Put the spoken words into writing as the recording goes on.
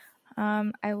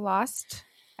I lost.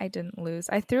 I didn't lose.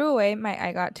 I threw away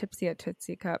I got tipsy at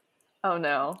Tootsie Cup. Oh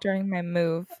no. During my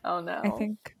move. Oh no. I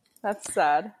think. That's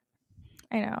sad.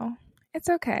 I know. It's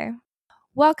okay.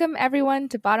 Welcome everyone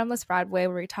to Bottomless Broadway,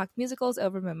 where we talk musicals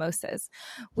over mimosas.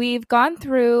 We've gone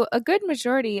through a good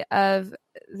majority of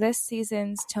this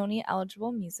season's Tony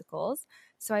eligible musicals,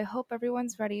 so I hope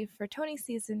everyone's ready for Tony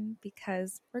season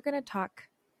because we're going to talk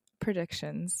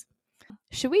predictions.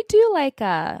 Should we do like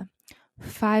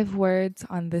 5 words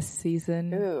on this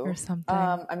season or something?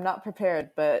 I'm not prepared,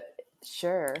 but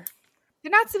sure.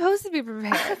 You're not supposed to be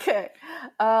prepared. Okay.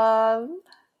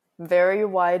 Very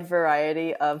wide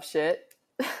variety of shit.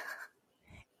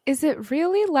 Is it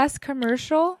really less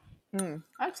commercial?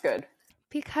 That's good.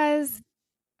 Because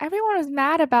everyone was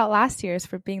mad about last year's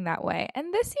for being that way.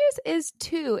 And this year's is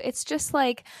too. It's just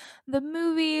like the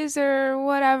movies or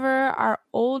whatever are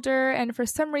older. And for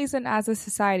some reason, as a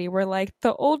society, we're like,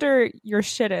 the older your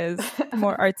shit is, the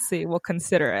more artsy we'll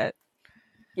consider it.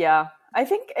 Yeah. I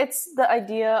think it's the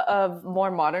idea of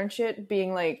more modern shit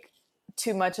being like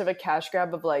too much of a cash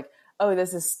grab of like, oh,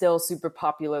 this is still super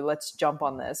popular, let's jump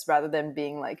on this, rather than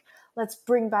being like, let's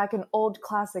bring back an old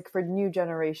classic for new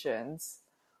generations.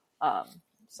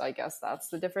 So I guess that's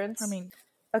the difference.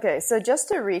 Okay, so just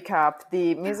to recap,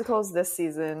 the musicals this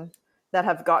season that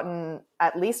have gotten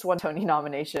at least one Tony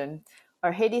nomination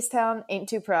are Hadestown, Ain't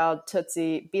Too Proud,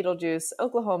 Tootsie, Beetlejuice,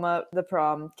 Oklahoma, The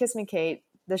Prom, Kiss Me Kate,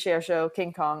 The Cher Show,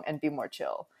 King Kong, and Be More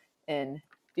Chill in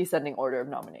descending order of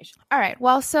nomination. All right,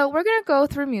 well, so we're going to go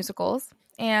through musicals.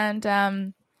 And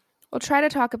we'll try to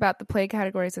talk about the play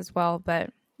categories as well,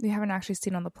 but we haven't actually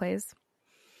seen all the plays.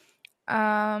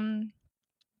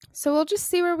 So we'll just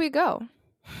see where we go.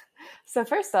 So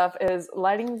first up is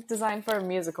lighting design for a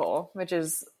musical, which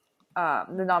is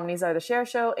the nominees are The Cher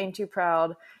Show, Ain't Too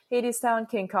Proud, Hadestown,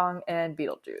 King Kong, and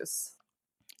Beetlejuice.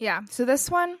 Yeah, so this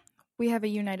one we have a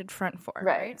united front for.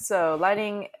 Right? So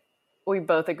lighting, we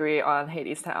both agree on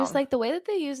Hadestown. Just like the way that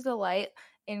they use the light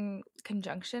in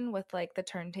conjunction with like the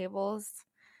turntables,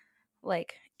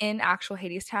 like in actual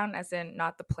Hadestown, as in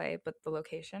not the play but the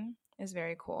location, is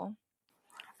very cool.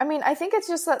 I mean, I think it's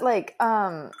just that like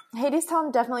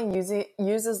Hadestown definitely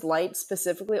uses light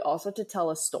specifically also to tell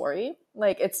a story.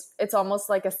 Like it's almost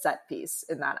like a set piece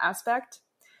in that aspect.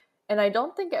 And I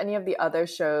don't think any of the other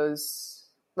shows,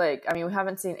 like, I mean, we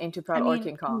haven't seen Ain't Too Proud or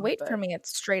King Kong. For me,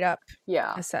 it's straight up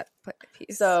a set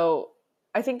piece. So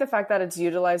I think the fact that it's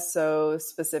utilized so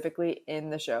specifically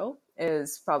in the show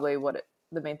is probably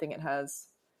the main thing it has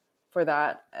for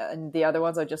that. And the other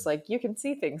ones are just like, you can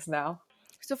see things now.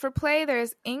 So for play,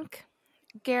 there's Ink,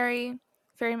 Gary,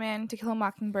 Ferryman, To Kill a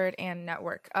Mockingbird, and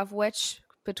Network, of which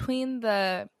between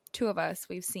the two of us,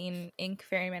 we've seen Ink,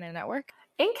 Ferryman, and Network.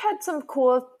 Ink had some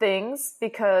cool things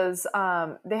because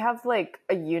they have like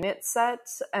a unit set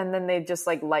and then they just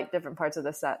like light different parts of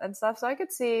the set and stuff. So I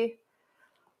could see...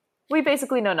 We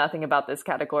basically know nothing about this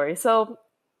category. So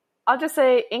I'll just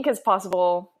say Ink is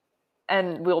possible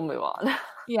and we'll move on.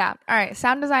 Yeah. All right.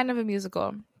 Sound design of a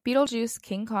musical. Beetlejuice,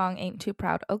 King Kong, Ain't Too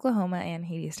Proud, Oklahoma, and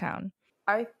Hadestown.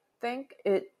 I think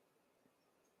it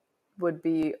would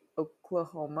be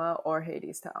Oklahoma or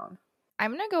Hadestown.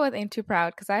 I'm going to go with Ain't Too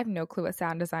Proud because I have no clue what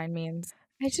sound design means.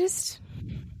 I just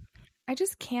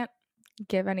can't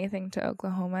give anything to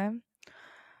Oklahoma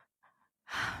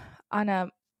on a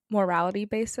morality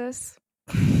basis.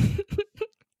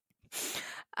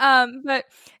 But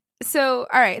so,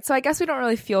 all right. So I guess we don't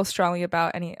really feel strongly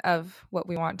about any of what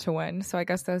we want to win. So I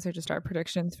guess those are just our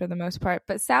predictions for the most part.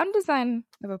 But sound design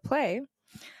of a play,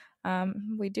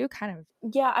 we do kind of.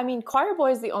 Yeah, I mean, Choir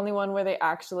Boy is the only one where they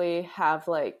actually have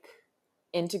like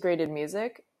integrated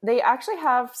music. They actually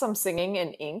have some singing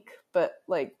in Ink, but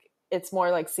like it's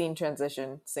more like scene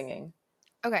transition singing.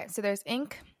 Okay, so there's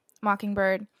Ink,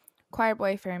 Mockingbird, Choir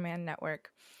Boy, Ferryman,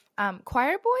 Network.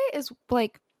 Choir Boy is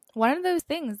like one of those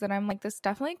things that I'm like, this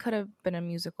definitely could have been a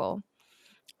musical.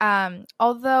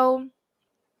 Although,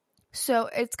 so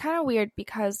it's kind of weird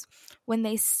because when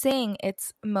they sing,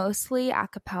 it's mostly a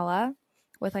cappella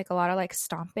with like a lot of like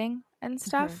stomping and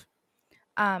stuff.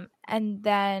 Mm-hmm. And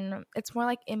then it's more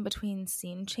like in between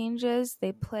scene changes,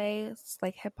 they play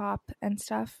like hip hop and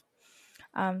stuff.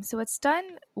 So it's done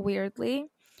weirdly.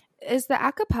 Is the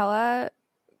a cappella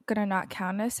gonna not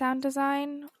count as sound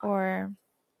design or?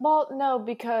 Well, no,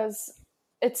 because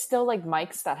it's still like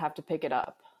mics that have to pick it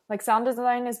up. Like sound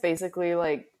design is basically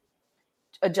like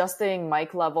adjusting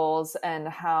mic levels and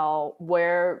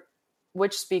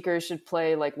which speakers should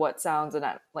play like what sounds and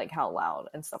at like how loud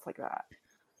and stuff like that.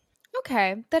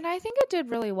 Okay, then I think it did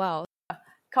really well.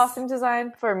 Costume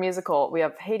design for a musical, we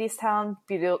have Hadestown,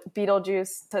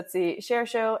 Beetlejuice, Tootsie, Cher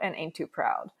Show, and Ain't Too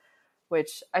Proud.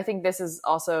 which I think this is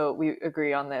also, we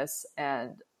agree on this,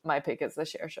 and my pick is the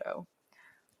Cher Show.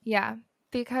 Yeah,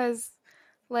 because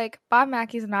like Bob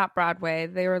Mackey's not Broadway.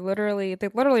 They literally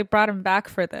brought him back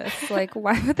for this. Like,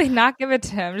 why would they not give it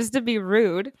to him just to be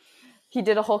rude? He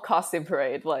did a whole costume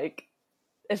parade. Like,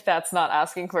 if that's not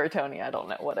asking for a Tony, I don't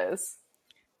know what is.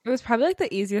 It was probably like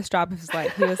the easiest job of his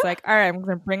life. He was like, all right, I'm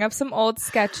going to bring up some old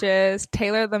sketches,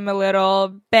 tailor them a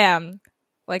little, bam,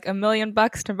 like $1 million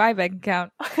to my bank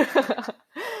account.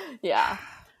 Yeah.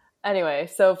 Anyway,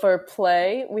 so for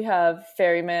play, we have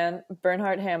Ferryman,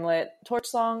 Bernhardt Hamlet, Torch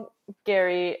Song,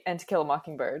 Gary, and To Kill a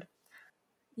Mockingbird.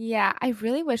 Yeah, I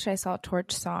really wish I saw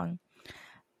Torch Song,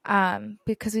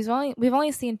 because we've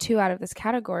only seen 2 out of this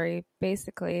category,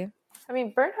 basically. I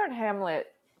mean, Bernhardt Hamlet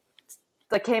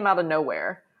like came out of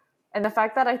nowhere, and the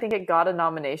fact that I think it got a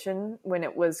nomination when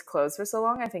it was closed for so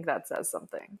long, I think that says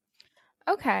something.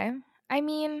 Okay, I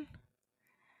mean,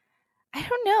 I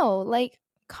don't know, like,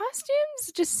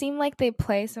 costumes just seem like they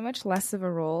play so much less of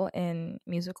a role in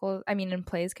musicals. I mean, in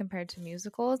plays compared to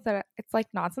musicals, that it's like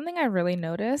not something I really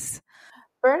notice.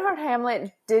 Bernhardt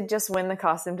Hamlet did just win the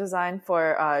costume design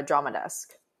for Drama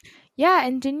Desk. Yeah,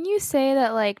 and didn't you say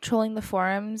that like trolling the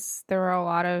forums, there were a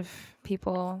lot of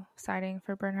people citing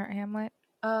for Bernhardt Hamlet?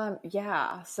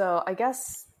 Yeah. So I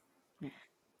guess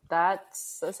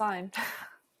that's a sign.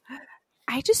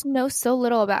 I just know so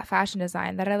little about fashion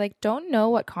design that I like don't know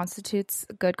what constitutes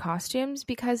good costumes,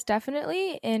 because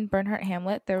definitely in Bernhardt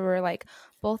Hamlet there were like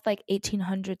both like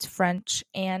 1800s French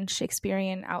and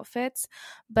Shakespearean outfits,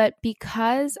 but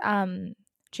because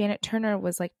Janet Turner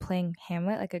was like playing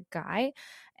Hamlet like a guy,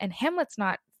 and Hamlet's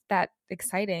not that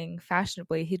exciting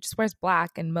fashionably, he just wears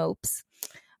black and mopes,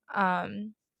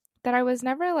 that I was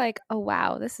never like, oh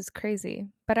wow, this is crazy.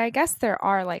 But I guess there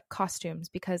are like costumes,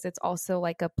 because it's also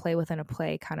like a play within a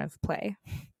play kind of play,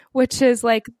 which is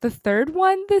like the 3rd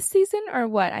one this season or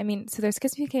what? I mean, so there's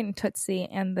Kiss Me Kate and Tootsie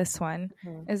and this one.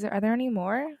 Are there any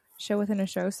more show within a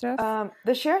show stuff?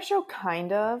 The Cher Show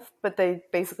kind of, but they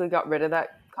basically got rid of that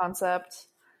concept.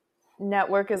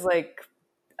 Network is like,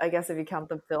 I guess if you count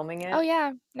them filming it. Oh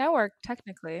yeah, Network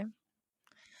technically.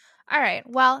 All right.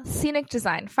 Well, scenic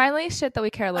design. Finally, shit that we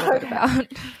care a little bit about.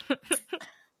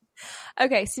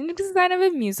 Okay, scenic design of a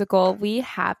musical. We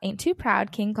have Ain't Too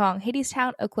Proud, King Kong,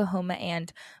 Hadestown, Oklahoma,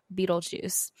 and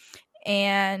Beetlejuice.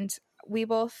 And we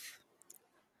both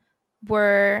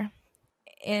were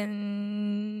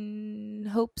in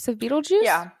hopes of Beetlejuice.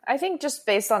 Yeah, I think just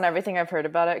based on everything I've heard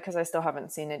about it, because I still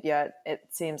haven't seen it yet, it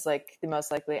seems like the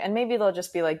most likely. And maybe they'll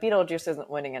just be like, Beetlejuice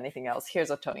isn't winning anything else. Here's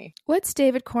a Tony. What's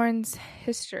David Corn's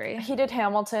history? He did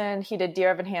Hamilton. He did Dear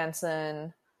Evan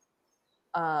Hansen.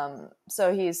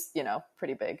 So he's,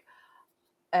 pretty big.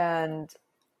 And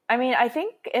I mean, I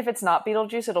think if it's not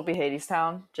Beetlejuice, it'll be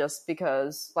Hadestown, just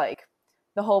because like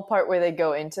the whole part where they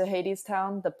go into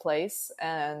Hadestown, the place,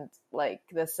 and like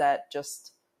the set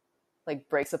just like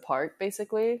breaks apart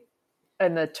basically,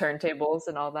 and the turntables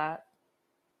and all that.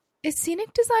 Is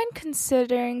scenic design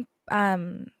considering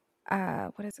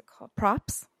what is it called?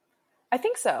 Props? I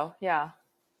think so, yeah.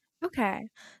 Okay.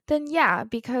 Then yeah,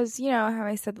 because you know how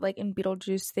I said like in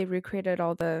Beetlejuice they recreated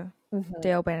all the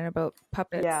Dale Banana Boat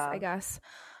puppets, I guess.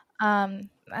 And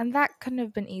that couldn't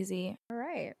have been easy. All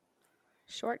right.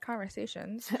 Short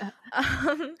conversations.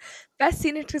 Best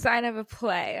scenic design of a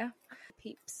play.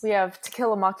 Peeps. We have To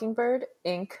Kill a Mockingbird,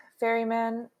 Ink,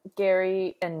 Ferryman,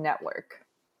 Gary, and Network.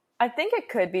 I think it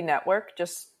could be Network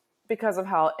just because of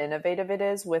how innovative it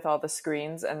is with all the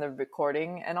screens and the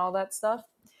recording and all that stuff.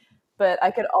 But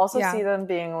I could also see them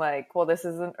being like, well, this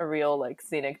isn't a real like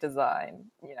scenic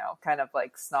design, kind of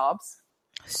like snobs.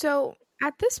 So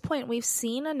at this point, we've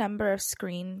seen a number of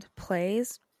screened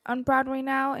plays on Broadway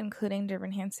now, including Dear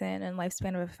Evan Hansen and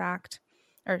Lifespan of a Fact,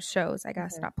 or shows, I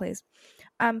guess, not plays.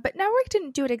 But Network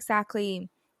didn't do it exactly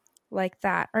like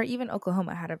that, or even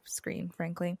Oklahoma had a screen,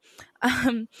 frankly.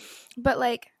 But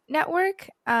like Network,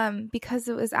 because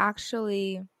it was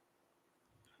actually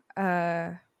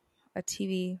a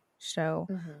TV show,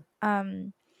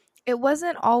 it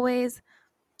wasn't always,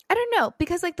 I don't know,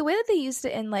 because like the way that they used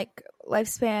it in like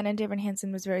Lifespan and Dear Evan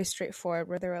Hansen was very straightforward,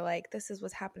 where they were like, this is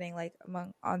what's happening like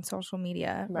on social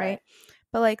media, right?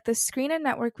 But like the screen and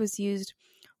Network was used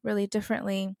really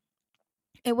differently.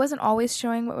 It wasn't always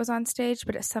showing what was on stage,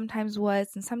 but it sometimes was,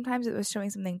 and sometimes it was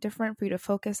showing something different for you to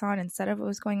focus on instead of what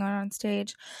was going on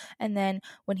stage. And then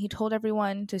when he told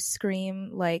everyone to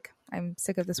scream like, I'm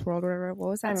sick of this world, or whatever, what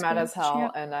was that? I'm mad as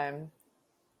hell,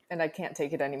 and I can't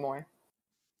take it anymore.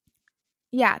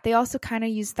 Yeah, they also kind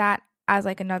of used that as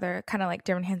like another kind of like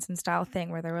Dear Evan Hansen style thing,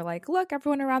 where they were like, look,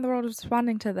 everyone around the world is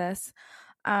responding to this.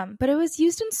 But it was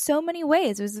used in so many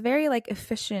ways. It was a very like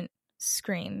efficient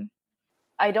screen.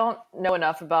 I don't know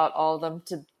enough about all of them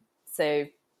to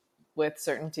say with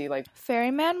certainty. Like,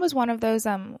 Ferryman was one of those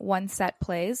one set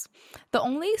plays. The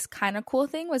only kind of cool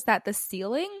thing was that the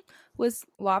ceiling was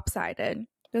lopsided.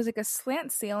 There was like a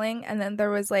slant ceiling, and then there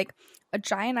was like a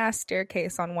giant ass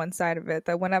staircase on one side of it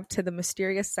that went up to the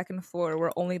mysterious second floor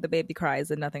where only the baby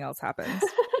cries and nothing else happens.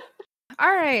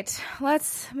 All right,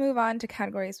 let's move on to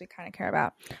categories we kind of care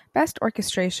about. Best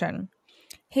orchestration: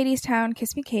 Hadestown,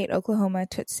 Kiss Me Kate, Oklahoma,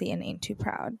 Tootsie, and Ain't Too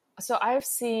Proud. So I've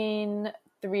seen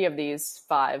 3 of these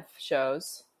 5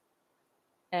 shows.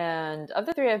 And of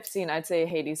the 3 I've seen, I'd say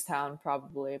Hadestown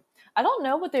probably. I don't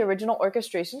know what the original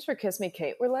orchestrations for Kiss Me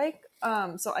Kate were like,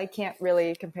 so I can't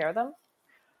really compare them.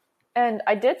 And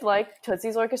I did like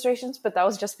Tootsie's orchestrations, but that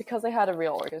was just because they had a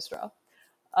real orchestra.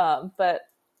 But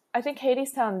I think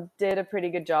Hadestown did a pretty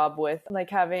good job with like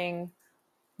having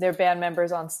their band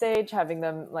members on stage, having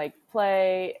them like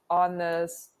play on the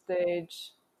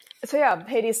stage. So yeah,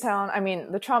 Hadestown, I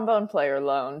mean, the trombone player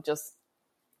alone, just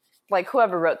like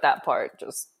whoever wrote that part,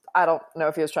 just, I don't know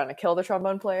if he was trying to kill the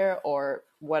trombone player or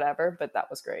whatever, but that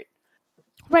was great.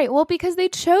 Right. Well, because they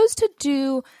chose to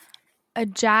do a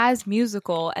jazz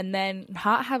musical and then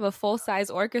not have a full-size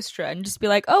orchestra and just be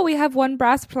like, oh, we have one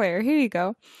brass player. Here you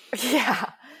go. Yeah.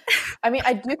 I mean,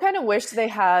 I do kind of wish they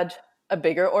had a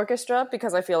bigger orchestra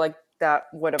because I feel like that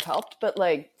would have helped. But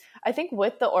like, I think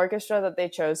with the orchestra that they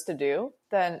chose to do,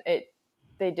 then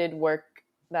they did work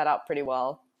that out pretty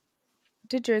well.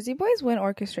 Did Jersey Boys win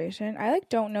orchestration? I like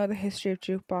don't know the history of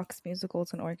jukebox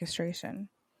musicals and orchestration.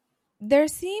 There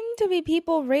seem to be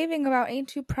people raving about Ain't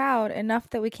Too Proud enough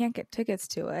that we can't get tickets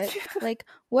to it. Like,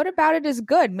 what about it is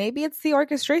good? Maybe it's the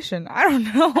orchestration. I don't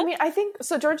know. I mean, I think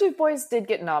so. Jersey Boys did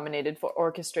get nominated for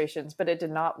orchestrations, but it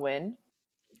did not win.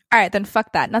 All right, then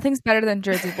fuck that. Nothing's better than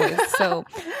Jersey Boys. So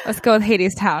let's go with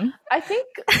Hadestown. I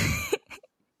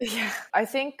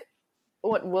think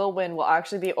what will win will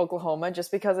actually be Oklahoma,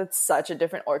 just because it's such a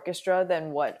different orchestra than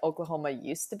what Oklahoma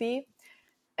used to be.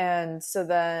 And so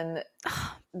then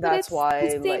that's why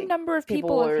the same like number of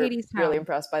people were Hadestown. really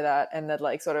impressed by that and that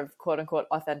like sort of quote unquote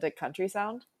authentic country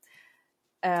sound.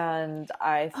 And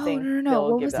I think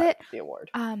they'll give that the award.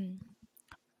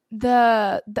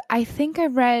 The I think I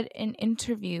read an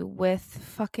interview with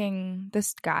fucking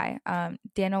this guy,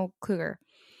 Daniel Kluger.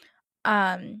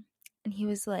 And he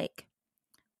was like,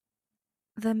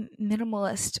 the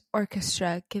minimalist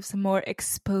orchestra gives a more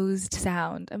exposed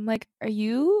sound. I'm like, are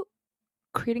you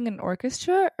creating an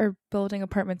orchestra or building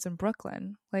apartments in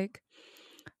Brooklyn? Like,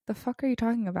 the fuck are you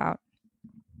talking about?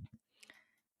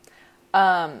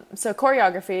 So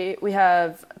choreography, we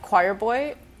have Choir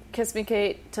Boy, Kiss Me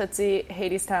Kate, Tootsie,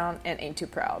 Hadestown, and Ain't Too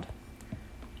Proud.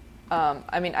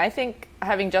 I mean, I think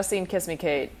having just seen Kiss Me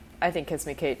Kate, I think Kiss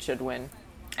Me Kate should win.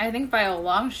 I think by a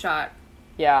long shot.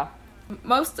 Yeah.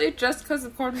 Mostly just because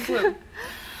of Cordon Bleu.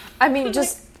 I mean,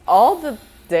 just all the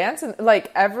dance and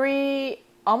like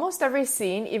almost every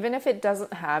scene, even if it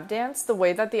doesn't have dance, the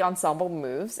way that the ensemble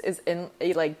moves is in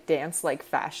a like dance-like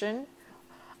fashion.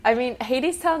 I mean,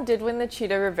 Hadestown did win the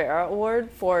Chita Rivera Award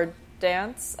for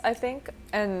dance, I think,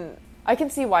 and I can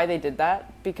see why they did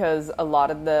that because a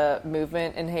lot of the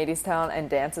movement in Hadestown and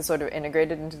dance is sort of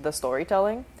integrated into the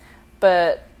storytelling.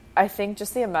 But I think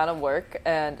just the amount of work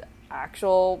and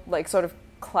actual like sort of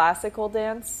classical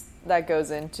dance that goes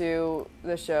into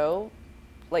the show,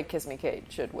 like Kiss Me Kate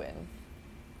should win.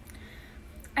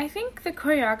 I think the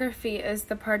choreography is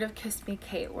the part of Kiss Me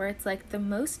Kate where it's like the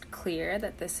most clear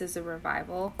that this is a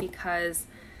revival because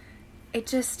it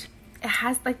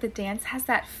has like the dance has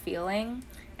that feeling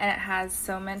and it has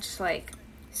so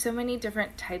many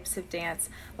different types of dance.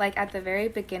 Like at the very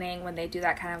beginning when they do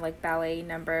that kind of like ballet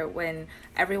number when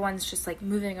everyone's just like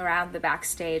moving around the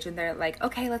backstage and they're like,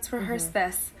 okay, let's rehearse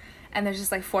this. And there's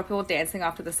just like 4 people dancing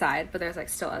off to the side, but there's like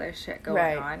still other shit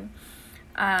going on.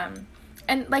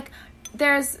 And like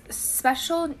there's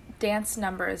special dance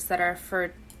numbers that are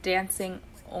for dancing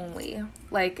only.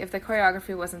 Like if the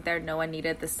choreography wasn't there, no one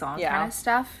needed the song kind of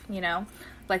stuff, you know?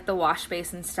 Like the wash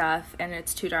basin stuff and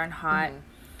It's Too Darn Hot.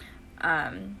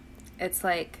 It's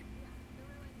like,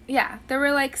 yeah, there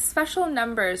were like special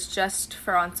numbers just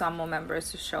for ensemble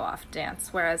members to show off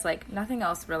dance, whereas like nothing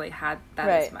else really had that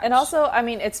as much. And also, I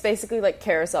mean, it's basically like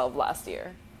Carousel of last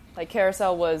year. Like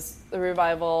Carousel was the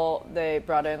revival. They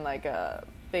brought in like a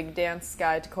big dance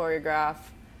guy to choreograph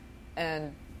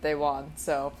and they won.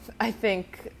 So I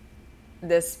think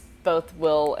this both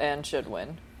will and should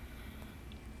win.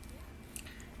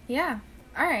 Yeah.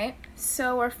 All right.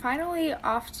 So we're finally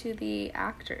off to the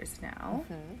actors now.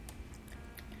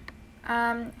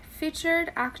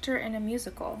 Featured actor in a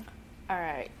musical. All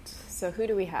right. So who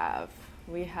do we have?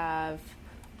 We have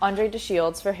Andre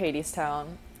DeShields for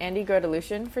Hadestown, Andy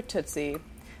Guadalucian for Tootsie,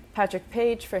 Patrick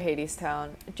Page for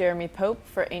Hadestown, Jeremy Pope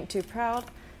for Ain't Too Proud,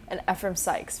 and Ephraim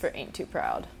Sykes for Ain't Too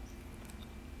Proud.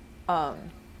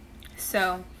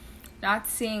 So, not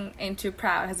seeing Ain't Too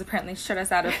Proud has apparently shut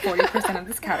us out of 40% of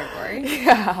this category.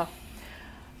 Yeah.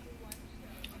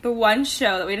 The one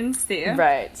show that we didn't see.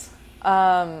 Right.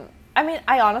 I mean,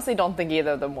 I honestly don't think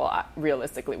either of them will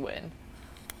realistically win.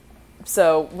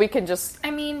 So we can just... I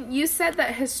mean, you said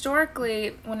that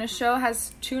historically, when a show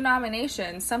has 2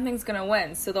 nominations, something's going to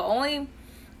win. So the only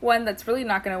one that's really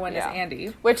not going to win is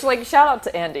Andy. Which, like, shout out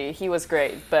to Andy. He was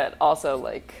great, but also,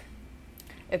 like,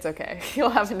 it's okay.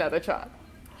 He'll have another shot.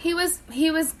 He was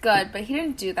good, but he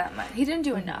didn't do that much. He didn't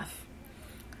do enough.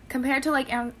 Compared to,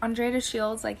 like, Andre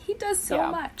DeShields, like, he does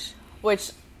so much.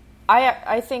 Which,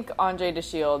 I think Andre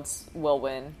DeShields will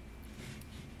win.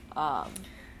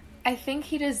 I think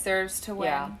he deserves to win.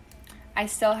 Yeah. I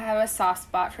still have a soft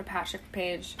spot for Patrick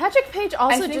Page. Patrick Page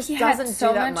also just doesn't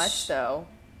do that much, though.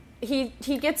 He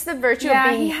gets the virtue of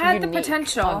being he had unique the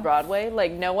potential on Broadway.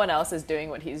 Like, no one else is doing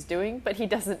what he's doing, but he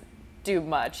doesn't do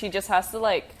much. He just has to,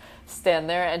 like, stand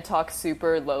there and talk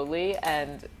super lowly,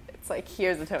 and it's like,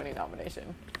 here's a Tony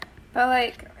nomination. But,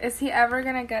 like, is he ever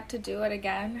going to get to do it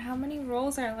again? How many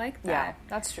roles are like that? Yeah,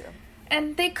 that's true.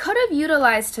 And they could have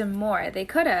utilized him more. They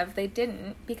could have. They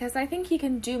didn't, because I think he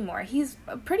can do more. He's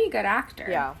a pretty good actor.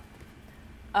 Yeah.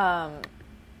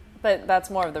 But that's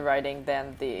more of the writing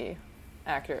than the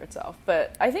actor itself.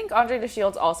 But I think Andre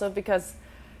DeShields also, because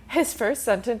his first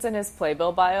sentence in his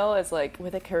Playbill bio is like,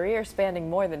 with a career spanning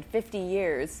more than 50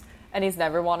 years, and he's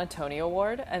never won a Tony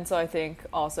Award. And so I think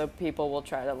also people will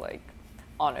try to, like,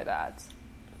 honor that.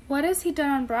 What has he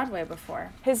done on Broadway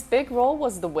before? His big role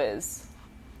was The Wiz.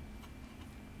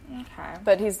 Okay.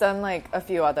 But he's done, like, a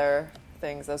few other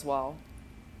things as well.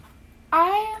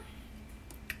 I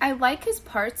like his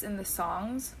parts in the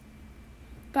songs,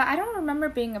 but I don't remember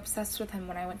being obsessed with him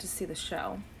when I went to see the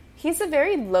show. He's a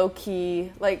very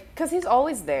low-key, like, because he's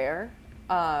always there.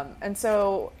 And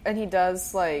he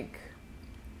does, like,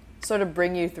 sort of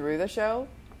bring you through the show.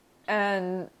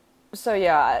 And so,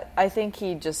 yeah, I think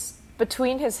he just,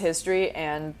 between his history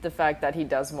and the fact that he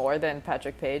does more than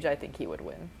Patrick Page, I think he would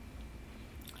win.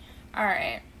 All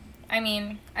right. I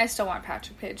mean, I still want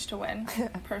Patrick Page to win,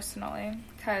 personally,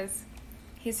 because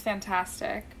he's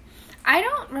fantastic. I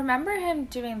don't remember him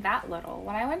doing that little.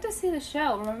 When I went to see the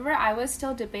show, remember, I was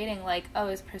still debating, like, oh,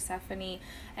 is Persephone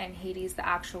and Hades the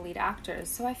actual lead actors?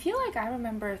 So I feel like I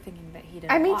remember thinking that he did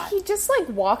a lot. He just, like,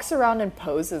 walks around and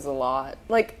poses a lot.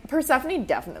 Like, Persephone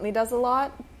definitely does a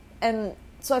lot. And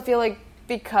so I feel like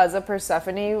because of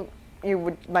Persephone,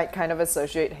 you might kind of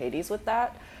associate Hades with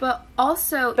that. But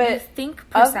also, you think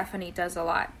Persephone does a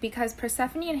lot, because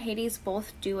Persephone and Hades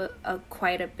both do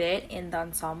quite a bit in the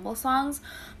ensemble songs.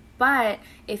 But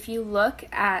if you look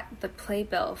at the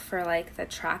playbill for, like, the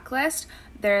track list,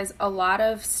 there's a lot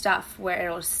of stuff where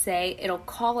it'll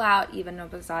call out Eva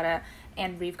Noblezada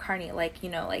and Reeve Carney, like, you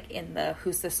know, like in the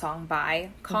Who's the Song By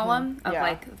column of,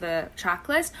 like, the track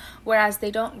list, whereas they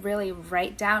don't really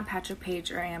write down Patrick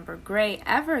Page or Amber Gray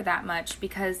ever that much,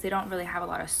 because they don't really have a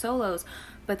lot of solos,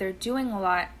 but they're doing a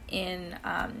lot in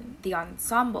the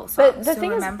ensemble songs. But the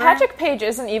thing is, Patrick Page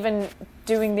isn't even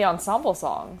doing the ensemble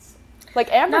songs. Like,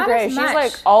 Amber Gray, she's,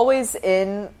 like, always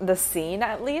in the scene,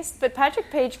 at least. But Patrick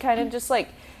Page kind of just, like,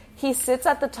 he sits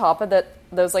at the top of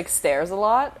those, like, stairs a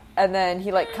lot. And then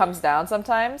he, like, comes down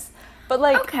sometimes. But,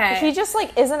 like, he just,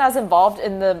 like, isn't as involved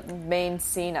in the main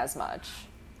scene as much.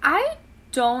 I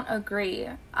don't agree.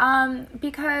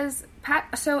 Because,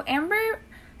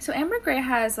 Amber Gray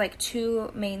has, like,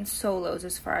 2 main solos,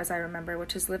 as far as I remember,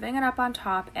 which is Living It Up on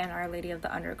Top and Our Lady of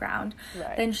the Underground.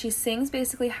 Right. Then she sings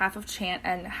basically half of Chant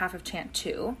and half of Chant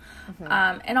 2.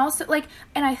 Mm-hmm. And also, like,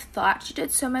 and I thought she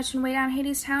did so much in Way Down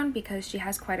Hadestown because she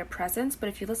has quite a presence, but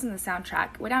if you listen to the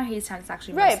soundtrack, Way Down Hadestown is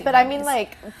actually right, but I mean,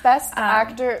 like, best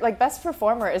actor, like, best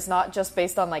performer is not just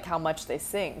based on, like, how much they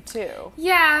sing, too.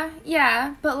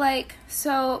 Yeah, but, like,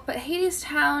 but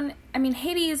Hadestown, I mean,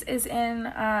 Hades is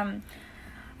in,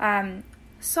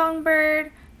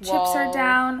 Songbird, Chips Are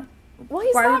Down. Well,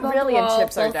 he's not really in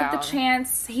Chips Are Down. Both of the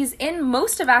chants. He's in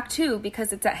most of Act 2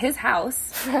 because it's at his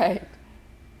house. Right.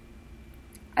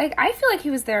 I feel like he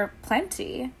was there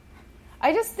plenty.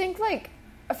 I just think, like,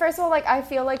 first of all, like, I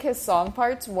feel like his song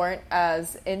parts weren't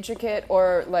as intricate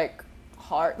or, like,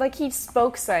 hard. Like, he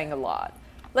sang a lot.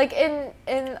 Like, in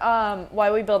Why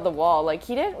We Build the Wall, like,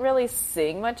 he didn't really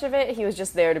sing much of it. He was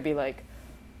just there to be like,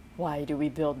 why do we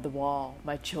build the wall,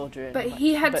 my children? But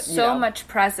he had so much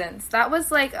presence. That was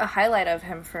like a highlight of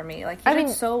him for me. Like he did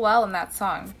so well in that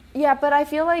song. Yeah, but I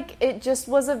feel like it just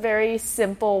was a very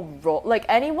simple role. Like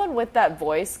anyone with that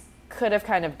voice could have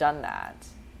kind of done that.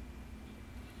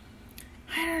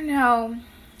 I don't know.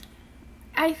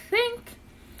 I think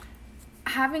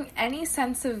having any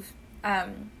sense of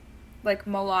like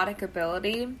melodic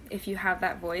ability, if you have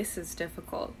that voice, is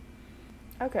difficult.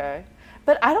 Okay.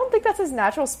 But I don't think that's his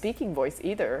natural speaking voice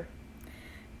either.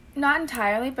 Not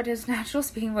entirely, but his natural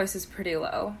speaking voice is pretty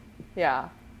low. Yeah.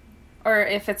 Or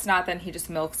if it's not, then he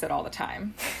just milks it all the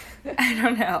time. I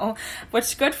don't know.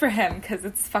 Which, good for him, because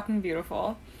it's fucking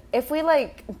beautiful. If we,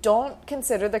 like, don't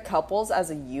consider the couples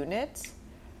as a unit,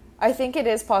 I think it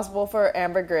is possible for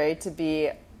Amber Gray to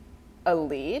be a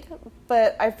lead,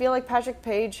 but I feel like Patrick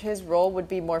Page, his role would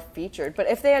be more featured. But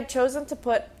if they had chosen to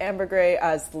put Amber Gray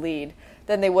as lead,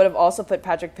 then they would have also put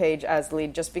Patrick Page as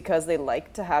lead just because they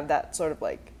like to have that sort of,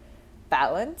 like,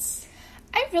 balance.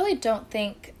 I really don't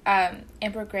think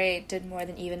Amber Gray did more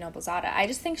than Eva Noblezada. I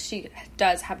just think she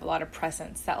does have a lot of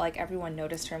presence that, like, everyone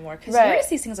noticed her more. Because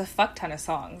Eurydice sings a fuck ton of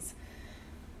songs.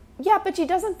 Yeah, but she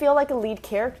doesn't feel like a lead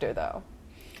character, though.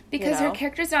 Because her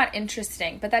character's not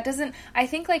interesting, but that doesn't. I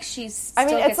think like she's. Still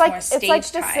gets more stage it's like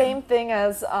the time. same thing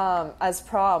as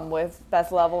Prom with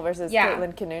Beth Level versus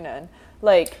Caitlin Kinnunen.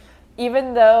 Like,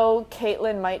 even though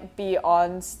Caitlin might be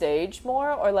on stage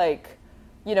more, or like,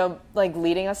 you know, like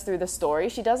leading us through the story,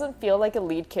 she doesn't feel like a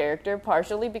lead character.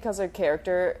 Partially because her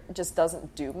character just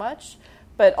doesn't do much,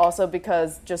 but also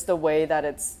because just the way that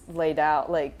it's laid out,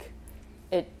 like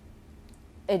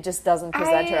it just doesn't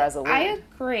present her as a lead. I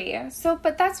agree. So,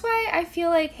 but that's why I feel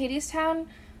like Hadestown,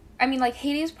 I mean, like,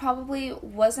 Hades probably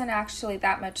wasn't actually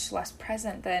that much less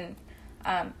present than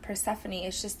Persephone.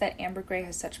 It's just that Amber Gray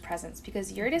has such presence,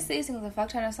 because Eurydice sings a fuck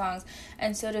ton of songs,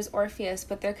 and so does Orpheus,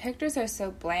 but their characters are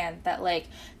so bland that, like,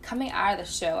 coming out of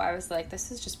the show, I was like,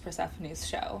 this is just Persephone's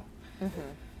show. Mm-hmm.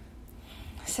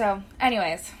 So,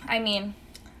 anyways, I mean,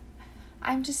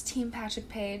 I'm just Team Patrick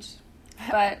Page,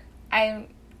 but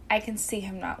I can see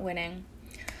him not winning.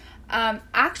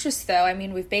 Actress, though, I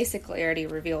mean, we've basically already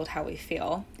revealed how we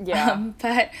feel. Yeah.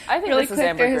 But I think really this is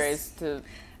Amber Gray's to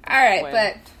Alright, win.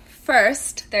 But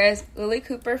first, there's Lily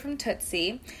Cooper from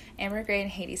Tootsie, Amber Gray in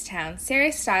Hadestown,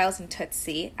 Sarah Styles in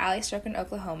Tootsie, Ali Stroke in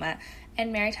Oklahoma,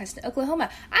 and Mary Test in Oklahoma.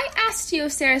 I asked you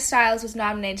if Sarah Styles was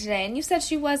nominated today, and you said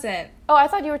she wasn't. Oh, I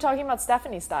thought you were talking about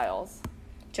Stephanie Styles.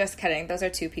 Just kidding. Those are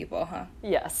two people, huh?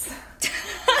 Yes.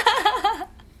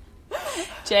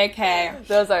 JK.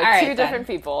 Those are two different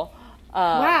people.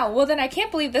 Wow. Well, then I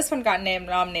can't believe this one got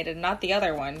nominated, not the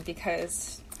other one,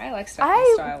 because I like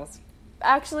Stephanie Styles.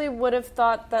 Actually would have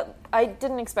thought that... I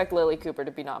didn't expect Lily Cooper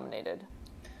to be nominated.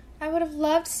 I would have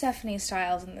loved Stephanie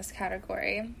Styles in this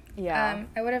category. Yeah.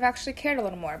 I would have actually cared a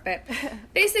little more. But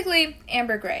basically,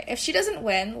 Amber Gray. If she doesn't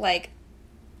win, like,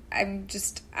 I'm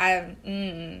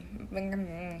going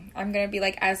to be,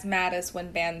 like, as mad as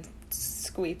when band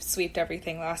sweeped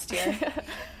everything last year.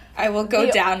 I will go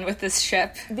down with this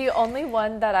ship. The only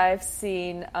one that I've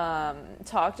seen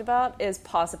talked about is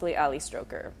possibly Ali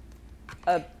Stroker.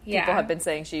 People have been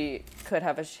saying she could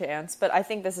have a chance, but I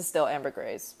think this is still Amber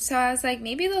Gray's. So I was like,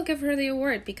 maybe they'll give her the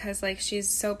award because, like, she's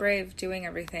so brave doing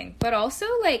everything. But also,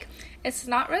 like, it's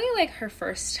not really, like, her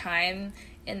first time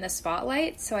in the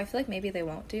spotlight, so I feel like maybe they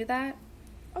won't do that.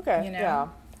 Okay, you know? Yeah.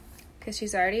 Because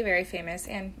she's already very famous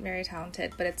and very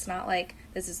talented, but it's not like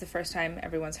this is the first time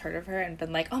everyone's heard of her and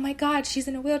been like, oh my god, she's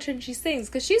in a wheelchair and she sings,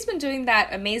 because she's been doing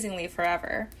that amazingly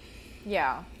forever.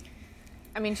 Yeah.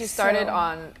 I mean, she started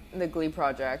on the Glee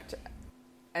project,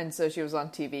 and so she was on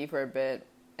TV for a bit,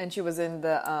 and she was in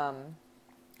the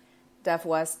Deaf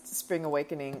West Spring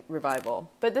Awakening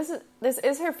revival. But this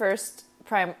is her first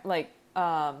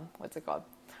what's it called?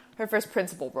 Her first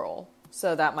principal role,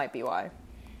 so that might be why.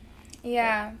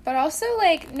 Yeah, but also,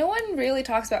 like, no one really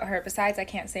talks about her besides I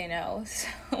Can't Say No,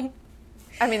 so...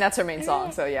 I mean, that's her main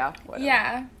song, so yeah, whatever.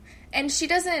 Yeah, and she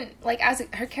doesn't, like,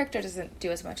 her character doesn't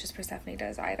do as much as Persephone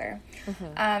does either.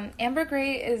 Mm-hmm. Amber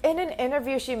Gray is... In an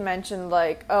interview, she mentioned,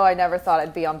 like, oh, I never thought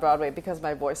I'd be on Broadway because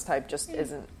my voice type just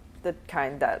isn't the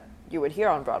kind that you would hear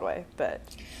on Broadway, but...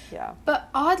 Yeah. But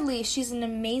oddly, she's an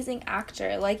amazing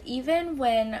actor. Like, even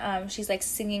when she's, like,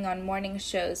 singing on morning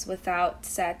shows without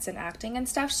sets and acting and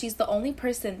stuff, she's the only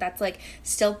person that's, like,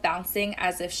 still bouncing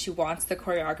as if she wants the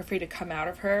choreography to come out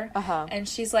of her. Uh-huh. And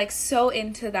she's, like, so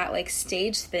into that, like,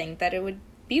 stage thing that it would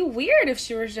be weird if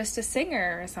she were just a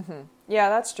singer or something. Mm-hmm. Yeah,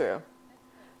 that's true.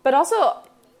 But also,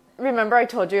 remember I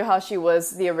told you how she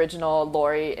was the original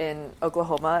Lori in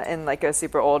Oklahoma in, like, a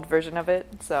super old version of it?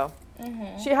 So...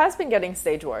 Mm-hmm. She has been getting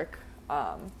stage work.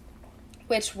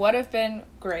 which would have been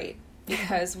great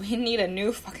because we need a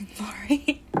new fucking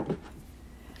Laurie.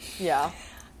 Yeah.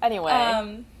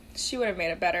 Anyway. She would have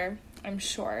made it better, I'm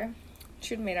sure.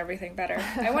 She would have made everything better.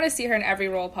 I want to see her in every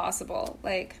role possible.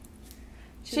 Like,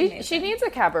 she needs a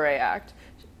cabaret act.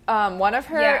 One of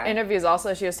her interviews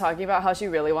also, she was talking about how she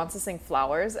really wants to sing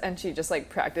Flowers, and she just, like,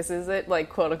 practices it, like,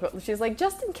 quote unquote. She's like,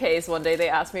 just in case one day they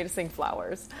ask me to sing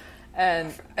Flowers.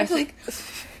 And I'm like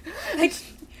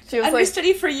she was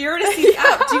understudy for you to sing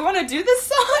out. Do you want to do this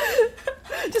song?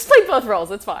 Just play both roles,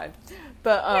 it's fine.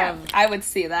 But I would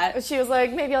see that. She was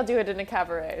like, maybe I'll do it in a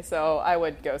cabaret, so I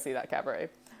would go see that cabaret.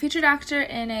 Featured actor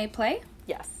in a play?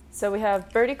 Yes. So we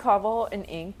have Bertie Carvel in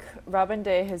Ink, Robin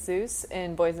de Jesus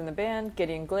in Boys in the Band,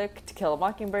 Gideon Glick, To Kill a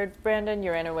Mockingbird, Brandon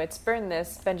Uranowitz, Burn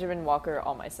This, Benjamin Walker,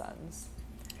 All My Sons.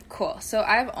 Cool. So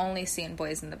I've only seen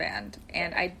Boys in the Band,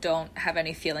 and I don't have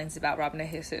any feelings about Robin de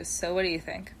Jesus. So what do you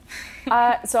think?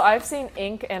 So I've seen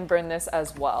Ink and Burn This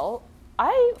as well.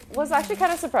 I was actually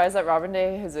kind of surprised that Robin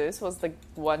de Jesus was the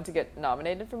one to get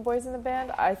nominated from Boys in the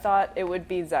Band. I thought it would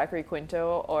be Zachary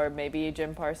Quinto or maybe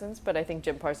Jim Parsons, but I think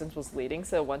Jim Parsons was leading,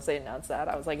 so once they announced that,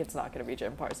 I was like, it's not going to be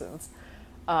Jim Parsons.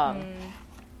 But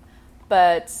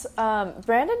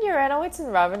Brandon Uranowitz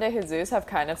and Robin de Jesus have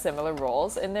kind of similar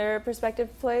roles in their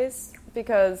respective plays,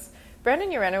 because Brandon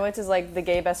Uranowitz is like the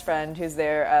gay best friend who's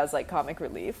there as like comic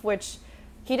relief, which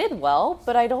he did well,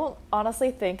 but I don't honestly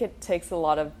think it takes a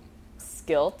lot of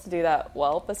skill to do that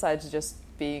well besides just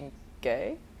being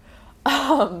gay.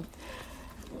 And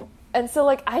so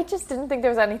like I just didn't think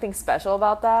there was anything special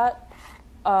about that.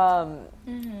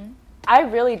 I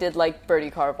really did like Bertie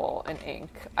Carvel in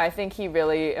Ink. I think he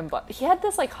really he had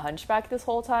this like hunchback this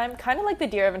whole time, kind of like the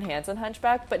Dear Evan Hansen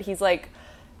hunchback, but he's like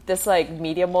this like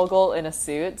media mogul in a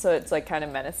suit, so it's like kind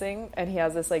of menacing, and he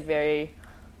has this like very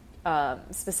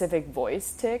specific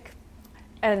voice tick.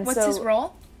 And what's his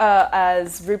role?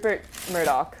 As Rupert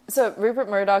Murdoch. So Rupert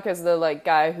Murdoch is the like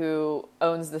guy who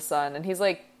owns the Sun, and he's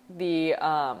like the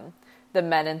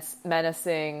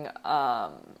menacing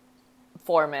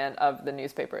foreman of the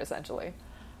newspaper, essentially.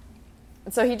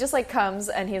 So he just like comes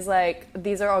and he's like,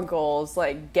 these are our goals,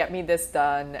 like get me this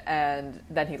done, and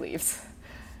then he leaves.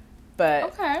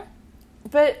 But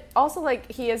also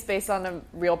like he is based on a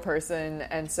real person,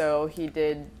 and so he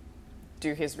did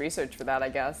do his research for that, I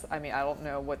guess. I mean, I don't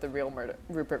know what the real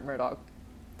Rupert Murdoch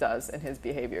does in his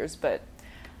behaviors, but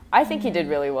I think he did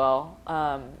really well.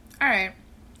 All right.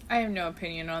 I have no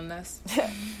opinion on this.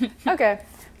 Okay.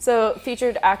 So,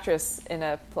 featured actress in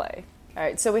a play. All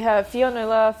right. So, we have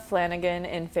Fionnuala Flanagan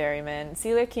in Ferryman,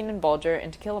 Celia Keenan-Bolger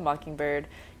in To Kill a Mockingbird,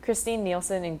 Christine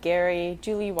Nielsen in Gary,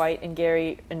 Julie White in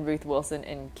Gary, and Ruth Wilson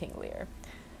in King Lear.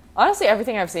 Honestly,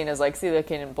 everything I've seen is like Celia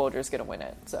Keenan-Bolger is going to win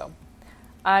it, so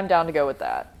I'm down to go with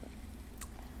that.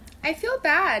 I feel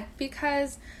bad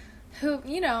because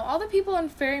all the people in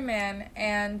Ferryman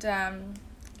and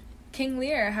King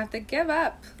Lear have to give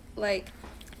up like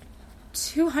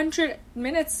 200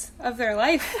 minutes of their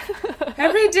life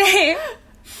every day.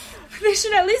 They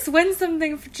should at least win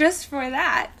something just for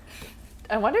that.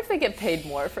 I wonder if they get paid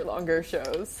more for longer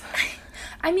shows.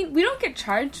 I mean, we don't get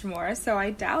charged more, so I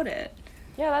doubt it.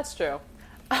 Yeah, that's true.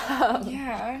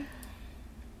 Yeah.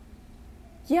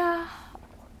 Yeah.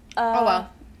 Oh, well.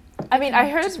 I mean, I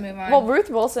heard... Just move on. Well, Ruth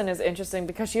Wilson is interesting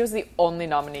because she was the only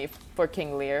nominee for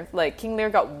King Lear. Like, King Lear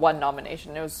got one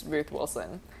nomination. It was Ruth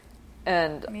Wilson.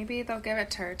 And maybe they'll give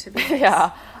it to her to be nice.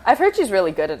 Yeah. I've heard she's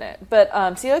really good in it.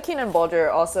 But Celia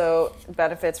Keenan-Bolger also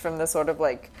benefits from the sort of,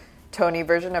 like, Tony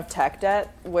version of Tech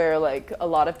Debt, where, like, a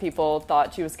lot of people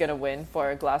thought she was going to win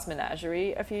for Glass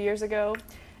Menagerie a few years ago.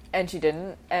 And she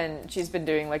didn't. And she's been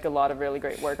doing, like, a lot of really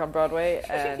great work on Broadway.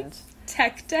 And...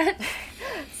 Tech Debt?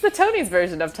 It's the Tony's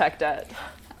version of Tech Debt.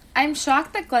 I'm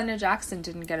shocked that Glenda Jackson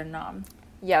didn't get a nom.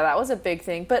 Yeah, that was a big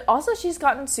thing. But also she's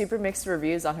gotten super mixed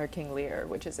reviews on her King Lear,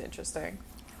 which is interesting.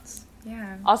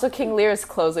 Yeah. Also, King Lear is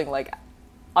closing, like,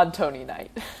 on Tony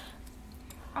night.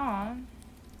 Aw.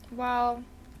 Well,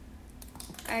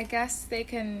 I guess they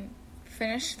can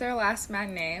finish their last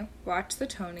matinee, watch the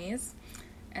Tonys,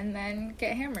 and then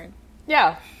get hammered.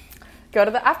 Yeah. Go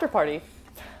to the after party.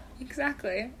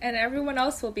 Exactly. And everyone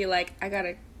else will be like, I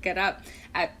gotta get up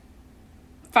at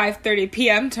 5:30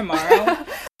 p.m. tomorrow.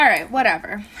 All right,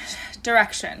 whatever.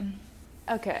 Direction.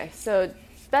 Okay, so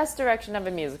best direction of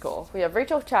a musical. We have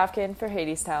Rachel Chavkin for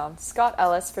Hadestown, Scott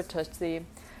Ellis for Tootsie,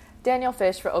 Daniel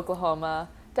Fish for Oklahoma,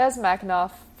 Des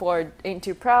McAnuff for Ain't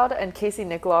Too Proud, and Casey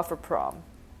Nicholaw for Prom.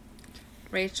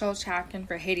 Rachel Chavkin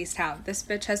for Hadestown. This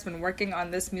bitch has been working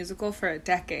on this musical for a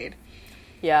decade.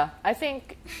 Yeah, I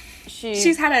think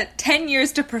she's had 10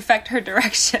 years to perfect her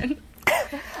direction.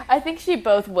 I think she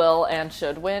both will and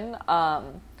should win.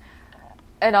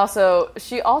 And also,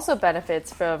 she also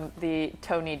benefits from the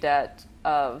Tony debt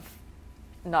of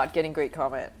not getting great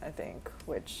comment, I think,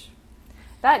 which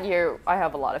that year I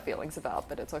have a lot of feelings about,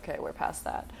 but it's okay, we're past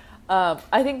that.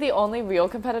 I think the only real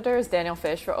competitor is Daniel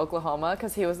Fish for Oklahoma,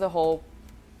 because he was the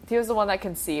one that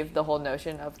conceived the whole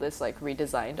notion of this like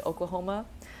redesigned Oklahoma.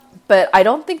 But I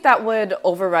don't think that would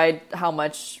override how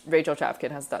much Rachel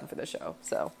Chavkin has done for the show.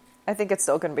 So I think it's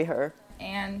still going to be her.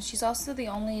 And she's also the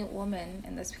only woman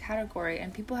in this category,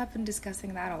 and people have been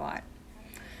discussing that a lot.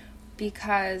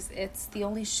 Because it's the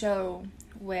only show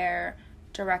where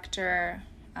director,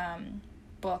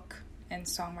 book, and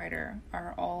songwriter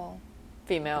are all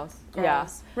females. Girls. Yeah.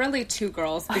 Really 2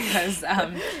 girls, because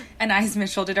Anais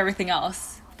Mitchell did everything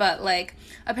else. But, like,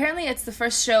 apparently it's the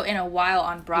first show in a while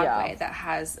on Broadway that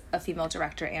has a female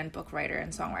director and book writer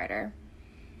and songwriter.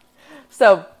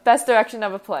 So, best direction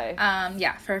of a play.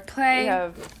 For a play, we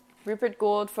have Rupert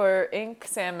Gould for Ink,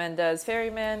 Sam Mendes,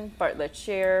 Ferryman, Bartlett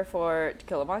Shear for To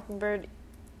Kill a Mockingbird,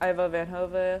 Ivo Van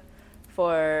Hove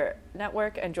for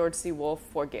Network, and George C. Wolfe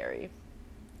for Gary.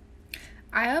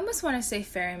 I almost want to say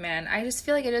Ferryman. I just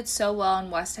feel like it did so well in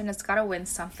West End. It's got to win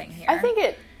something here. I think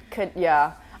it could,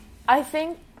 yeah. I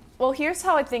think, well, here's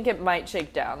how I think it might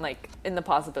shake down, like, in the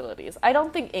possibilities. I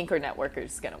don't think Ink or Network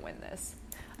is going to win this.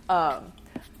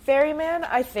 Ferryman,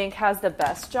 I think, has the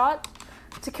best shot.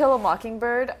 To Kill a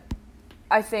Mockingbird,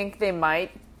 I think they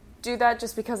might do that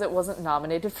just because it wasn't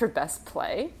nominated for Best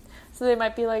Play. So they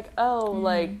might be like, oh,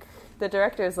 like, the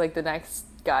director is, like, the next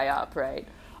guy up, right?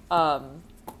 But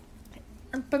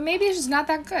maybe it's just not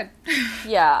that good.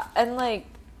 Yeah, and, like,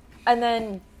 and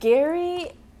then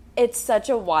Gary, it's such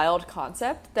a wild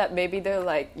concept that maybe they're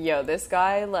like, yo, this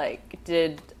guy, like,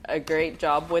 did a great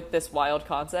job with this wild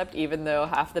concept, even though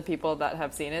half the people that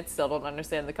have seen it still don't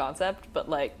understand the concept, but,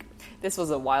 like, this was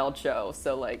a wild show,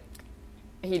 so, like,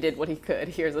 he did what he could.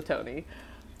 Here's a Tony.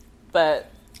 But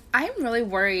I'm really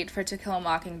worried for To Kill a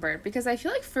Mockingbird, because I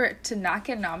feel like for it to not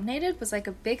get nominated was, like,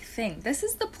 a big thing. This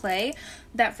is the play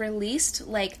that released,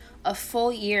 like, a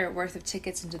full year worth of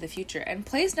tickets into the future, and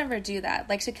plays never do that.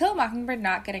 Like, To Kill a Mockingbird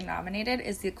not getting nominated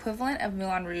is the equivalent of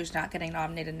Moulin Rouge not getting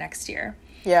nominated next year.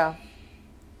 yeah.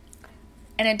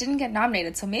 And it didn't get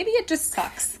nominated, so maybe it just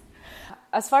sucks.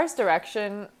 As far as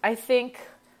direction,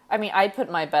 I'd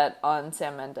put my bet on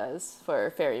Sam Mendes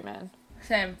for Ferryman.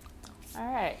 Same.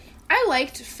 All right. I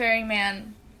liked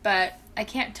Ferryman, but I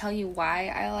can't tell you why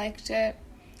I liked it.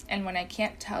 And when I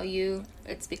can't tell you,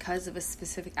 it's because of a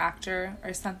specific actor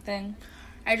or something.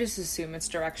 I just assume it's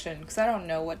direction, because I don't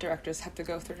know what directors have to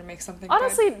go through to make something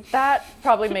Honestly, good. that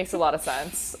probably makes a lot of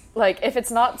sense. Like, if it's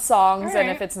not songs All and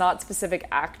right. if it's not specific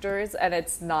actors and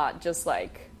it's not just,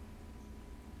 like...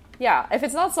 Yeah, if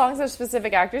it's not songs or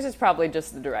specific actors, it's probably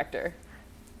just the director.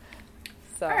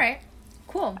 So. All right.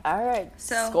 Cool. All right.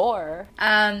 So, score.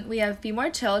 We have Be More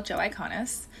Chill, Joe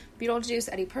Iconis.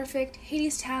 Beetlejuice, Eddie Perfect.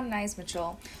 Hadestown, Anais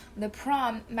Mitchell. The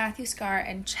Prom, Matthew Scar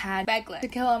and Chad Beglin. To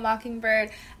Kill a Mockingbird,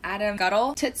 Adam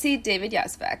Guttel. Tootsie, David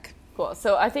Yazbek. Cool.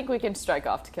 So I think we can strike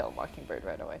off To Kill a Mockingbird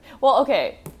right away. Well,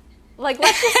 okay. Like,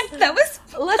 let's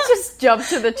just... Let's just jump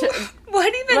to the...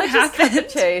 What even let's happened? Just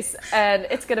cut the chase, and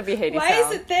it's going to be Hadestown. Why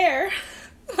is it there?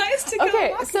 Why is To Kill a Okay,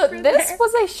 Mockingbird so this there?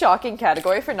 was a shocking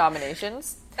category for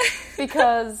nominations.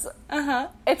 Because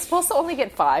it's supposed to only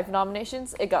get 5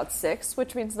 nominations. It got 6,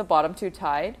 which means the bottom 2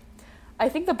 tied. I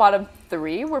think the bottom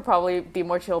 3 were probably Be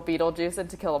More Chill, Beetlejuice, and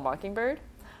To Kill a Mockingbird.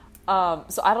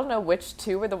 So I don't know which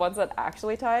 2 were the ones that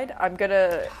actually tied. I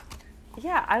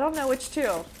don't know which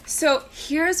 2. So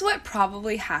here's what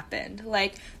probably happened.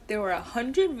 Like, there were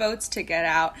 100 votes to get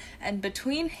out, and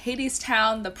between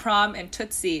Hadestown, The Prom, and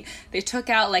Tootsie, they took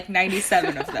out like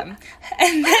 97 of them.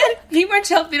 And then Be More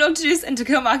Chill, Beetlejuice, and To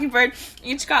Kill a Mockingbird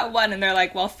each got 1, and they're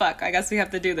like, well, fuck, I guess we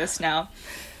have to do this now.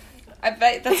 I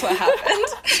bet that's what happened.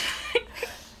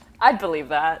 I'd believe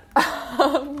that.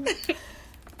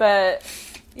 But...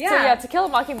 Yeah. So yeah, To Kill a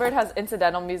Mockingbird has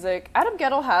incidental music. Adam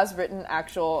Gettle has written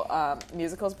actual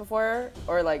musicals before,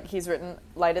 or like he's written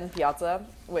Light in the Piazza,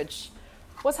 which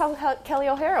was how Kelly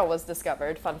O'Hara was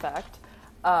discovered. Fun fact.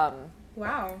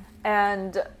 Wow.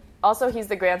 And also he's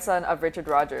the grandson of Richard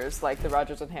Rodgers, like the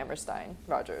Rodgers and Hammerstein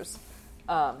Rodgers.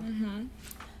 But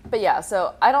yeah,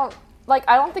 so I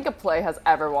don't think a play has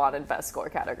ever won in Best Score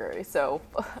category. So,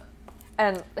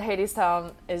 and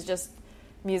Hadestown is just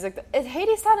music.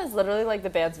 Hadestown is literally like the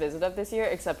band's visit of this year,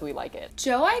 except we like it.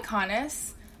 Joe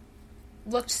Iconis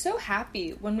looked so happy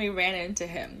when we ran into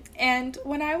him. And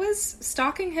when I was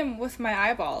stalking him with my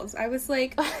eyeballs, I was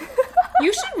like,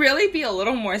 you should really be a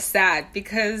little more sad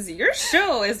because your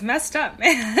show is messed up,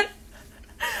 man.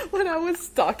 When I was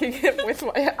stalking him with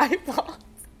my eyeballs.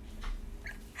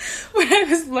 When I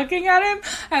was looking at him,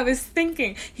 I was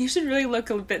thinking, he should really look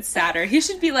a bit sadder. He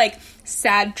should be, like,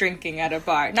 sad drinking at a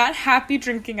bar, not happy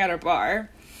drinking at a bar.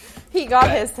 He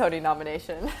got his Tony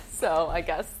nomination, so I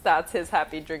guess that's his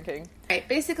happy drinking. Right,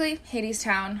 basically,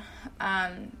 Hadestown.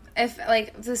 If,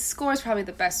 like, the score is probably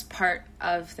the best part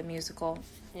of the musical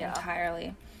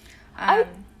entirely. I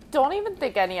don't even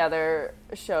think any other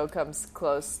show comes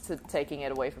close to taking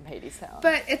it away from Hadestown.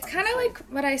 But it's kind of like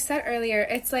what I said earlier.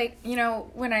 It's like, you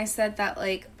know, when I said that,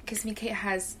 like, Kiss Me Kate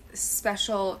has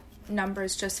special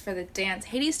numbers just for the dance,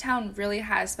 Hadestown really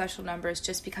has special numbers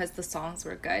just because the songs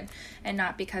were good and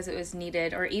not because it was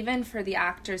needed, or even for the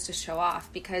actors to show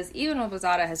off, because even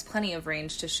Obazada has plenty of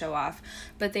range to show off,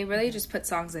 but they really just put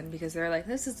songs in because they're like,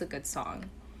 this is a good song.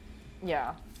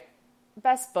 Yeah.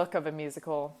 Best book of a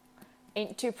musical.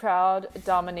 Ain't Too Proud,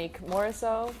 Dominique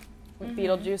Morisseau.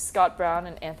 Beetlejuice, Scott Brown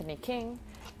and Anthony King.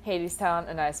 Hadestown,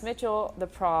 Anais Mitchell. The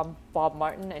Prom, Bob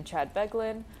Martin and Chad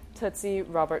Beglin. Tootsie,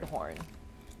 Robert Horn.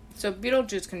 So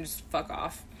Beetlejuice can just fuck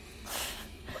off.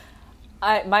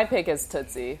 My pick is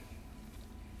Tootsie.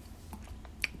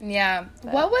 Yeah.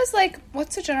 What's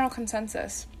the general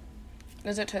consensus?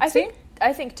 Is it Tootsie?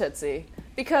 I think Tootsie.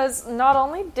 Because not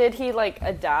only did he, like,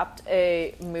 adapt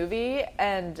a movie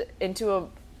and into a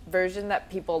version that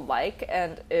people like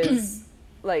and is,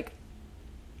 like,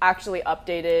 actually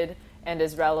updated and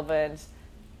is relevant,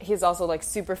 he's also, like,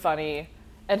 super funny.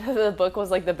 And the book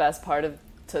was, like, the best part of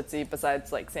Tootsie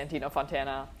besides, like, Santino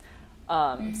Fontana.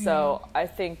 So I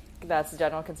think that's the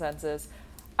general consensus.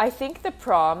 I think The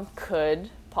Prom could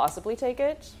possibly take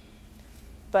it,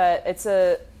 but it's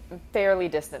a fairly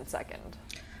distant second.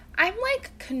 I'm,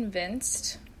 like,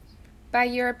 convinced by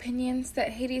your opinions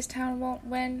that Hadestown won't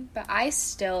win, but I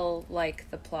still like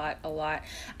the plot a lot.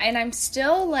 And I'm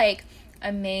still, like,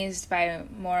 amazed by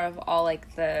more of all,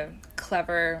 like, the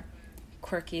clever,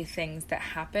 quirky things that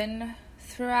happen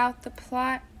throughout the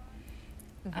plot.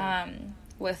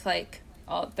 With, like,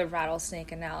 all the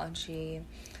rattlesnake analogy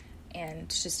and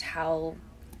just how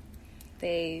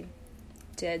they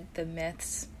did the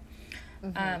myths.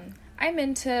 I'm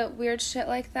into weird shit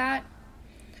like that.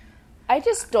 I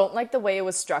just don't like the way it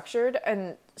was structured,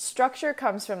 and structure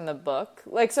comes from the book.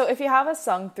 Like, so if you have a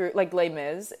sung through, like Les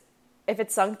Mis, if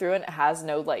it's sung through and it has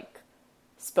no, like,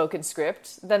 spoken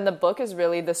script, then the book is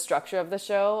really the structure of the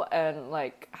show and,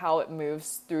 like, how it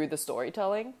moves through the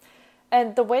storytelling.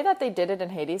 And the way that they did it in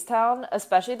Hadestown,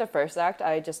 especially the first act,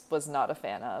 I just was not a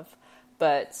fan of.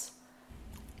 But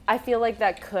I feel like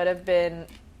that could have been...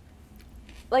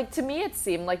 Like, to me, it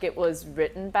seemed like it was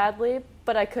written badly,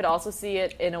 but I could also see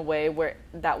it in a way where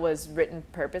that was written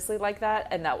purposely like that,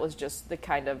 and that was just the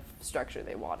kind of structure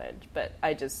they wanted. But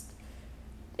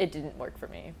it didn't work for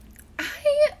me.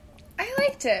 I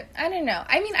liked it. I don't know.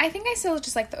 I mean, I think I still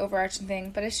just like the overarching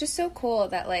thing, but it's just so cool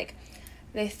that, like,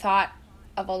 they thought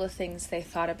of all the things they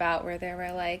thought about, where they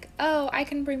were like, oh, I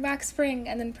can bring back spring,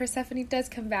 and then Persephone does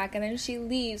come back, and then she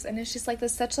leaves, and it's just like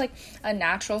this such like a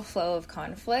natural flow of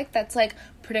conflict that's like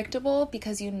predictable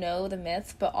because you know the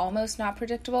myth, but almost not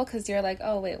predictable because you're like,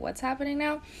 oh wait, what's happening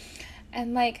now?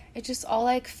 And like it just all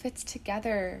like fits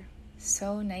together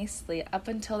so nicely up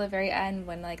until the very end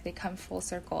when like they come full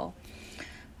circle.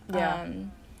 Yeah.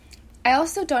 I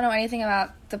also don't know anything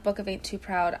about the Book of Ain't Too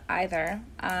Proud either.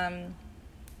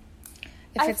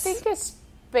 I think it's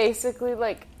basically,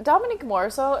 like, Dominique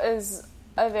Morisseau is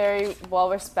a very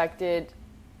well-respected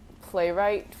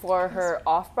playwright for her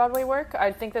off-Broadway work.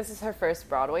 I think this is her first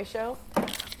Broadway show.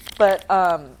 But,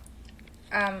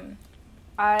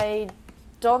 I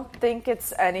don't think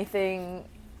it's anything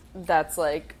that's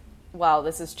like, wow,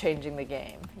 this is changing the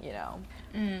game, you know?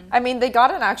 I mean, they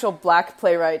got an actual black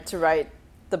playwright to write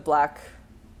the Black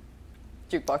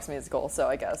Jukebox musical, so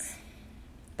I guess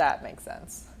that makes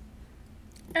sense.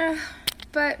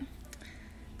 But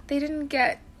they didn't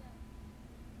get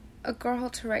a girl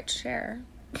to write Cher.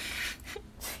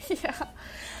 Yeah,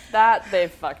 that they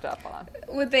fucked up on.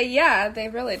 Would they? Yeah, they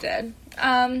really did.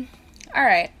 All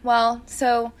right. Well,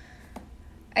 so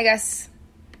I guess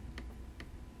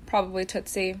probably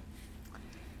Tootsie.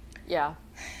 Yeah.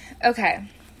 Okay.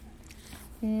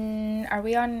 Are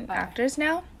we on actors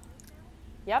now?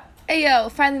 Yep. Hey, yo,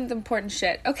 finally the important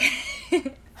shit. Okay.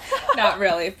 Not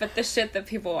really, but the shit that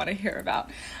people want to hear about.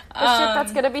 The shit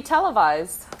that's going to be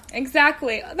televised.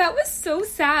 Exactly. That was so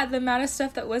sad, the amount of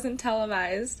stuff that wasn't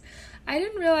televised. I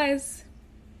didn't realize...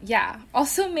 Yeah.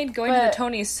 Also made going to the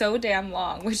Tonys so damn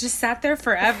long. We just sat there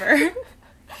forever.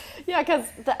 Yeah, because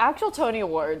the actual Tony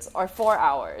Awards are 4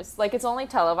 hours. Like, it's only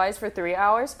televised for 3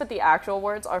 hours, but the actual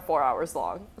awards are 4 hours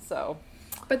long, so...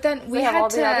 But then we They have had all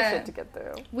the other shit to get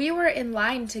through. We were in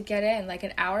line to get in like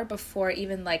an hour before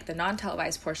even like the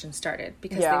non-televised portion started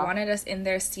because they wanted us in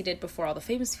there seated before all the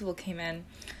famous people came in.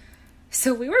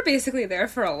 So we were basically there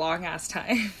for a long ass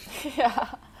time. Yeah.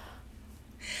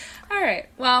 All right.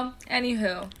 Well,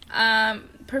 anywho,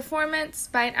 performance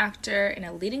by an actor in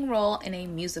a leading role in a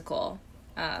musical.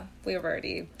 We've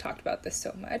already talked about this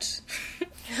so much.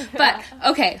 But,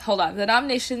 okay, hold on. The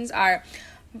nominations are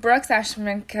Brooks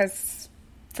Ashmanskas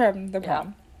from The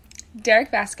Prom,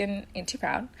 Derek Baskin, Ain't Too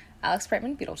Proud, Alex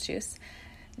Brightman, Beetlejuice,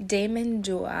 Damon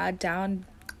Duano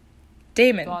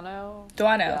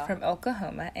from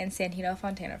Oklahoma, and Santino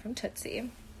Fontana from Tootsie.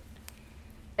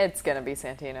 It's gonna be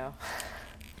Santino.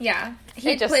 Yeah,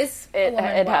 he plays a woman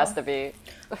it well. has to be.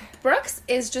 Brooks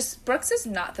is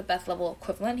not the Beth level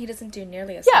equivalent. He doesn't do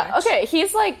nearly as much. Yeah, okay.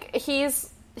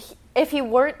 If he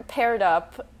weren't paired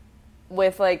up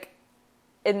with like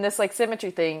in this like symmetry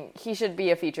thing, he should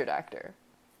be a featured actor.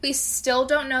 We still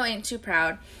don't know Ain't Too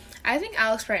Proud. I think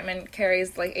Alex Brightman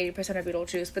carries like 80% of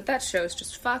Beetlejuice, but that show's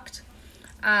just fucked.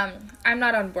 I'm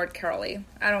not on board Crowley.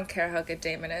 I don't care how good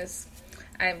Damon is.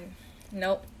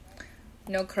 Nope.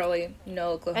 No Crowley, no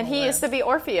Oklahoma. And he used to be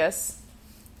Orpheus.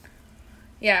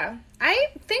 Yeah. I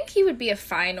think he would be a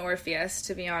fine Orpheus,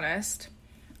 to be honest.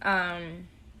 But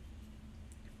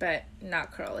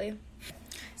not Crowley.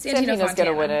 Santino's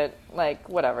gonna win it. Like,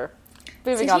 whatever.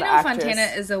 Moving on to Santino actress. Fontana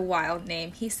is a wild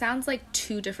name. He sounds like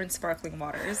two different sparkling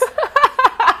waters. Two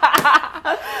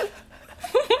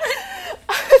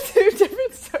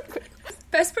different sparkling waters.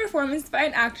 Best performance by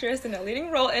an actress in a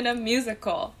leading role in a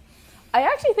musical. I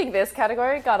actually think this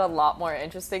category got a lot more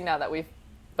interesting now that we've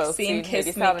both seen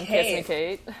Hadestown and Kiss Me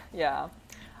Kate. Yeah.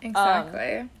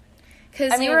 Exactly.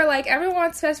 Because you were like, everyone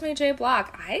wants Stephanie J.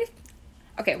 Block.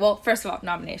 Okay, well, first of all,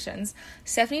 nominations.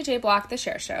 Stephanie J. Block, The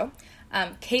Cher Show.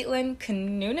 Caitlin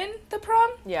Noonan, The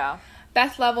Prom. Yeah.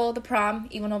 Beth Level, The Prom.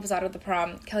 Ivana Obazado, The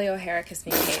Prom. Kelly O'Hara, Kiss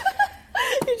Me Kate.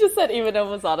 You just said Ivana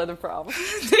Obazado, The Prom.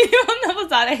 Ivana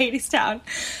Obazado, Hadestown.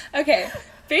 Okay.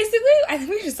 Basically, I think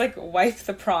we just, like, wipe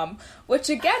The Prom. Which,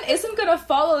 again, isn't going to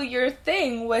follow your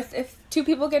thing with if two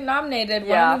people get nominated,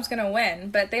 one of them's going to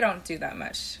win. But they don't do that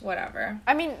much. Whatever.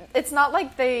 I mean, it's not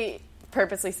like they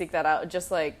purposely seek that out.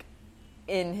 Just, like,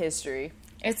 in history.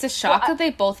 It's a shock that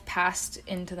they both passed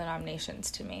into the nominations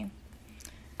to me.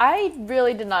 I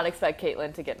really did not expect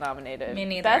Caitlyn to get nominated. Me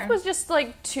neither. Beth was just,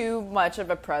 like, too much of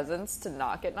a presence to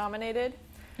not get nominated.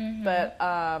 Mm-hmm. But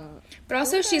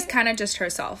also she's kind of just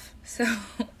herself. So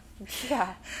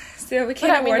yeah. So we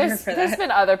can't award her for that. There's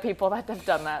been other people that have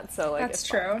done that, so like that's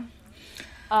true.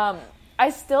 I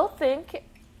still think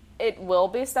it will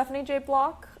be Stephanie J.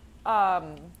 Block.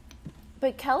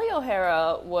 But Kelly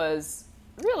O'Hara was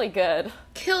really good.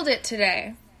 Killed it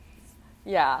today.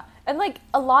 Yeah. And, like,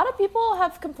 a lot of people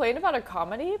have complained about her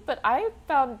comedy, but I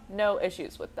found no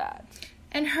issues with that.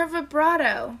 And her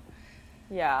vibrato.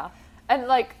 Yeah. And,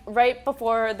 like, right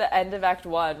before the end of Act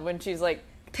 1, when she's, like,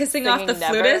 pissing off the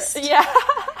flutist. Yeah.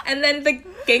 And then the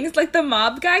gangs, like, the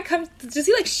mob guy comes... Does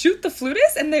he, like, shoot the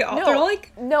flutist? And they're all,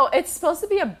 like... No, it's supposed to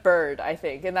be a bird, I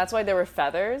think. And that's why there were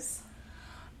feathers.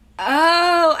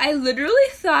 Oh, I literally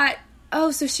thought...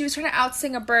 Oh, so she was trying to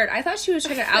outsing a bird. I thought she was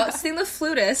trying to outsing the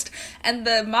flutist, and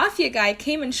the mafia guy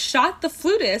came and shot the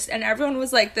flutist, and everyone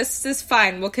was like, this is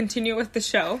fine, we'll continue with the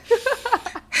show.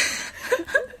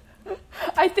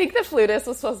 I think the flutist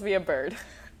was supposed to be a bird.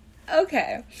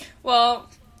 Okay. Well,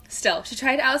 still, she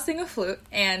tried to outsing a flute,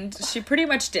 and she pretty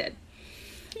much did.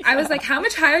 Yeah. I was like, how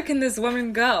much higher can this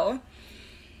woman go?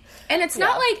 And it's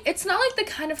not like the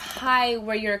kind of high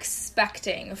where you're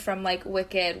expecting from, like,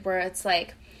 Wicked, where it's,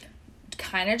 like,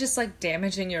 kind of just like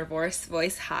damaging your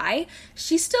voice high.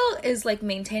 She still is like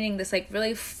maintaining this like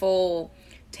really full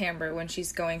timbre when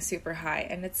she's going super high,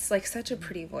 and it's like such a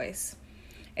pretty voice.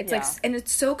 It's like, and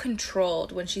it's so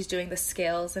controlled when she's doing the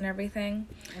scales and everything.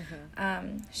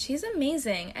 Mm-hmm. She's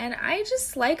amazing, and I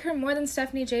just like her more than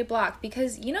Stephanie J. Block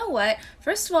because you know what?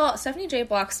 First of all, Stephanie J.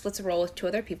 Block splits a role with two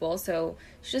other people, so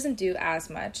she doesn't do as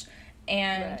much.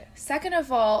 And second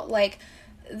of all, like,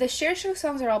 the Cher Show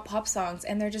songs are all pop songs,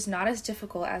 and they're just not as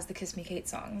difficult as the Kiss Me Kate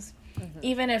songs. Mm-hmm.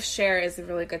 Even if Cher is a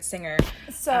really good singer.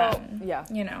 So,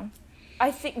 you know.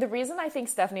 I think the reason I think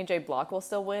Stephanie J. Block will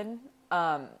still win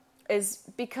is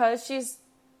because she's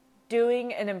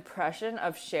doing an impression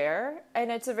of Cher,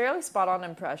 and it's a very spot-on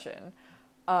impression.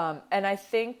 And I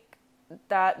think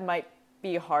that might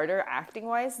be harder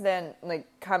acting-wise than, like,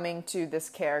 coming to this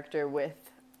character with,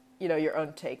 you know, your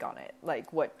own take on it,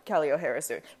 like what Kelly O'Hara's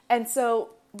doing. And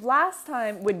so last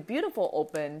time when Beautiful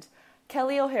opened,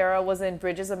 Kelly O'Hara was in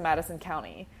Bridges of Madison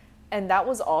County, and that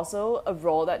was also a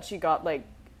role that she got like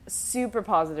super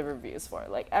positive reviews for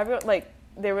it. Like everyone, like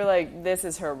they were like, this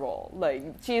is her role. Like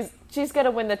she's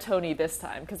gonna win the Tony this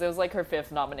time, because it was like her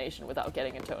 5th nomination without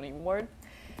getting a Tony Award.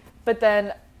 But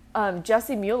then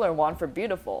Jessie Mueller won for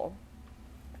Beautiful,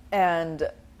 and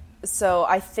so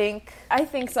I think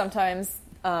sometimes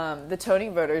the Tony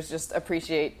voters just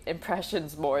appreciate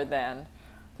impressions more than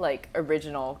like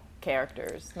original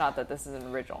characters. Not that this is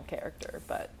an original character,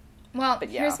 but yeah.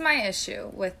 Here's my issue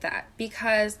with that,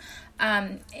 because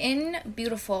in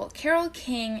Beautiful, Carole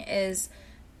King is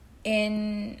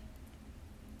in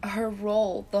her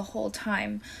role the whole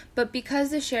time, but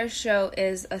because the Cher show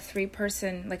is a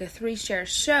 3-person, like a 3-Cher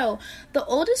show, the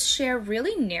oldest Cher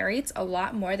really narrates a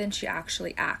lot more than she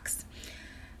actually acts.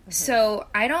 So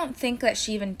I don't think that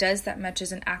she even does that much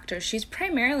as an actor. She's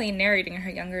primarily narrating her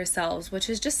younger selves, which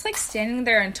is just like standing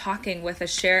there and talking with a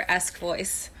Cher-esque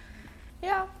voice.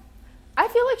 Yeah. I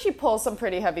feel like she pulls some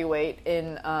pretty heavy weight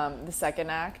in the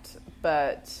second act,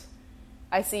 but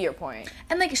I see your point.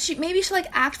 And like she'll like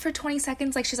act for 20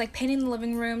 seconds, like she's like painting the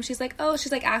living room. She's like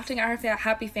acting at her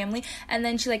happy family, and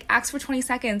then she like acts for 20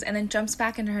 seconds and then jumps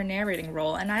back into her narrating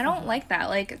role. And I don't like that.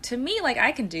 Like, to me, like,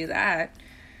 I can do that.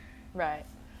 Right.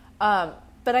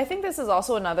 But I think this is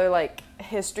also another like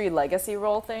history legacy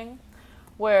role thing,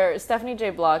 where Stephanie J.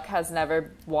 Block has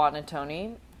never won a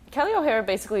Tony. Kelly O'Hara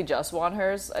basically just won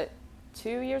hers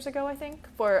 2 years ago, I think,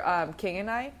 for King and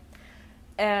I.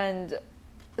 And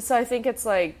so I think it's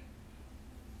like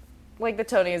the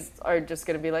Tonys are just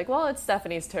going to be like, well, it's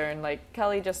Stephanie's turn. Like,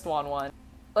 Kelly just won one.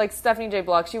 Like, Stephanie J.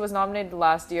 Block, she was nominated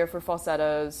last year for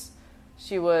Falsettos.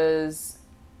 She was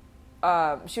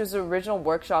the original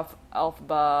Workshop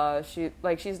Elphaba.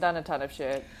 She's done a ton of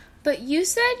shit. But you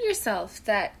said yourself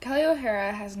that Kelly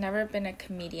O'Hara has never been a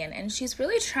comedian, and she's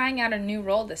really trying out a new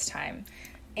role this time.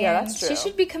 And yeah, that's true. She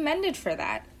should be commended for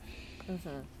that.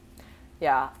 Mm-hmm.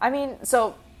 Yeah. I mean,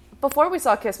 so before we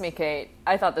saw Kiss Me, Kate,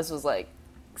 I thought this was, like,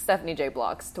 Stephanie J.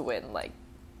 Block's to win, like,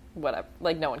 whatever.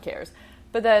 Like, no one cares.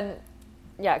 But then,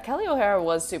 yeah, Kelly O'Hara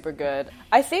was super good.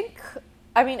 I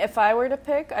mean, if I were to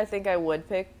pick, I think I would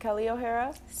pick Kelly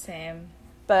O'Hara. Same.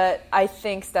 But I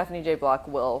think Stephanie J. Block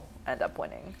will end up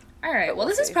winning. All right. Well,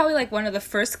 this is probably, like, one of the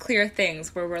first clear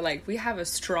things where we're like, we have a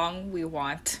strong we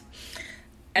want.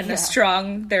 And a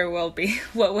strong there will be.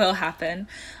 What will happen.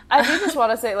 I do just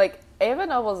want to say, like, Ava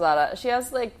Noblezada, she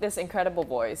has, like, this incredible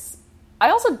voice.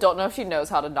 I also don't know if she knows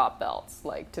how to knot belts,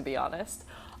 like, to be honest.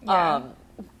 Yeah.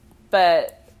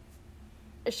 But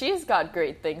she's got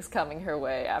great things coming her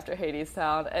way after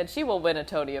Hadestown, and she will win a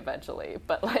Tony eventually.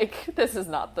 But, like, this is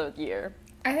not the year.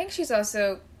 I think she's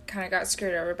also kind of got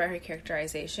screwed over by her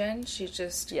characterization. She's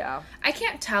just... Yeah. I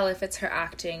can't tell if it's her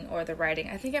acting or the writing.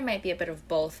 I think it might be a bit of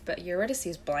both, but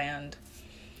Eurydice's bland.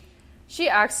 She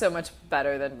acts so much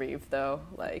better than Reeve, though.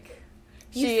 Like...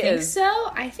 You think so?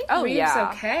 I think Reeve's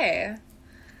okay.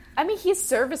 I mean, he's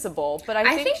serviceable, but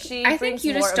I think she brings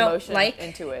more emotion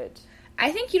into it.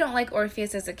 I think you don't like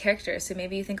Orpheus as a character, so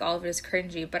maybe you think all of it is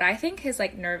cringy, but I think his,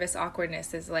 like, nervous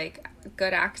awkwardness is, like,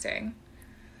 good acting.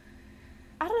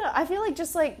 I don't know. I feel like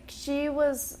just, like, she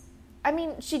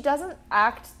doesn't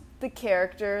act the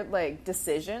character, like,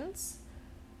 decisions.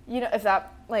 You know, if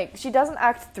that, like, she doesn't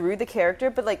act through the character,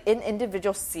 but, like, in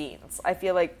individual scenes, I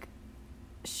feel like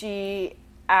she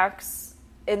acts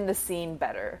in the scene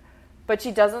better, but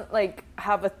she doesn't like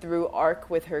have a through arc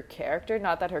with her character.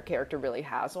 Not that her character really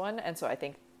has one, and so I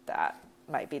think that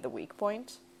might be the weak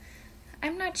point.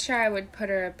 I'm not sure I would put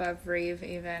her above Reeve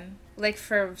even, like,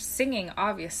 for singing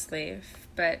obviously,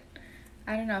 but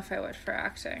I don't know if I would for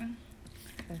acting.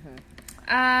 Mm-hmm.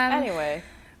 Anyway,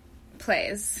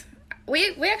 plays.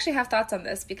 We actually have thoughts on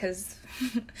this because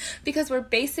we're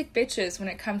basic bitches when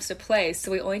it comes to plays,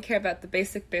 so we only care about the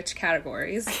basic bitch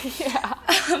categories. Yeah.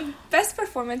 Best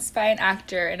performance by an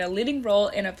actor in a leading role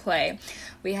in a play.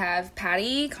 We have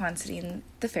Patty Considine,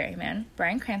 The Ferryman,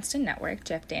 Bryan Cranston, Network,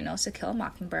 Jeff Daniels, To Kill a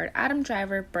Mockingbird, Adam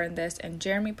Driver, Burn This, and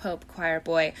Jeremy Pope, Choir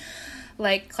Boy.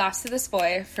 Like, claps to this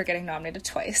boy for getting nominated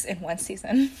twice in one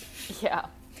season. Yeah.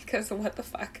 Because what the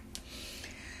fuck?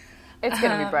 It's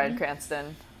gonna be Bryan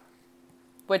Cranston.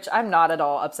 Which I'm not at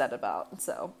all upset about,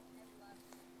 so.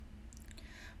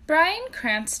 Bryan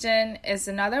Cranston is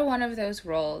another one of those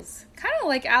roles, kind of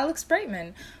like Alex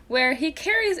Brightman, where he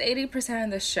carries 80%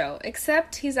 of the show,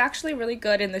 except he's actually really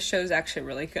good and the show's actually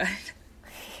really good.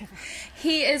 Yeah.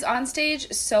 He is on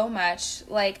stage so much.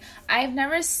 Like, I've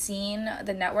never seen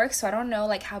The Network, so I don't know,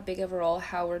 like, how big of a role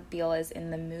Howard Beale is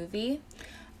in the movie.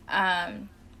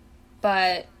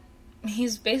 But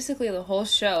he's basically the whole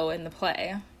show in the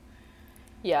play.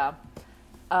 Yeah.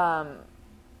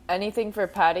 Anything for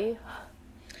Patty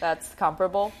that's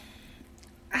comparable?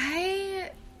 I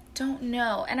don't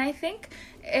know. And I think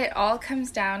it all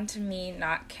comes down to me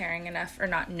not caring enough or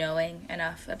not knowing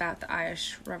enough about the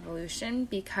Irish Revolution,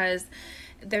 because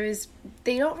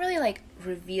they don't really like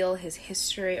reveal his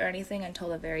history or anything until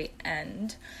the very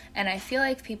end. And I feel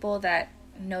like people that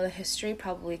know the history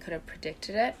probably could have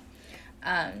predicted it.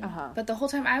 But the whole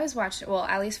time I was watching, well,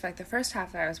 at least for like the first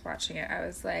half that I was watching it, I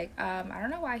was like, I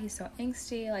don't know why he's so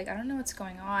angsty. Like, I don't know what's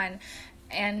going on.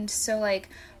 And so like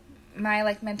my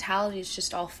like mentality is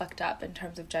just all fucked up in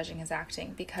terms of judging his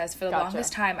acting, because for the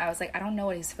longest time I was like, I don't know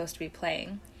what he's supposed to be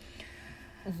playing.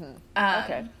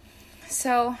 Okay.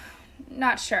 So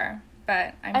not sure,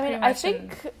 but I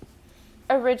think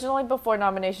originally, before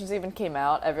nominations even came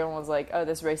out, everyone was like, oh,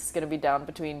 this race is going to be down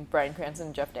between Bryan Cranston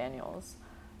and Jeff Daniels.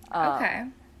 Okay.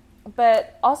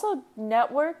 But also,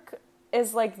 Network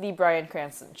is like the Bryan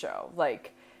Cranston show.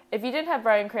 Like, if you didn't have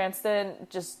Bryan Cranston,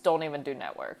 just don't even do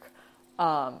Network.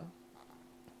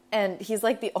 And he's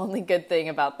like the only good thing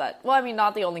about that. Well, I mean,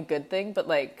 not the only good thing, but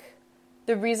like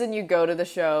the reason you go to the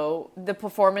show, the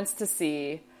performance to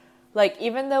see. Like,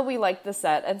 even though we like the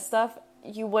set and stuff,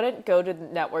 you wouldn't go to the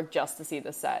Network just to see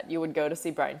the set. You would go to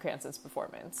see Bryan Cranston's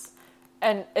performance.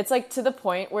 And it's like to the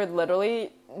point where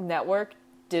literally Network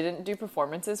didn't do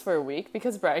performances for a week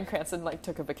because Bryan Cranston like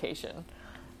took a vacation.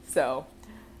 So.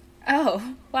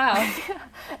 Oh, wow.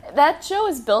 That show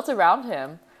is built around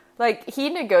him. Like, he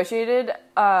negotiated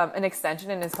an extension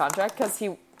in his contract because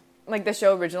the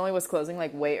show originally was closing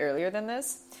like way earlier than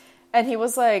this. And he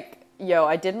was like, yo,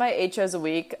 I did my 8 shows a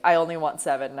week. I only want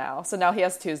 7 now. So now he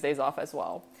has Tuesdays off as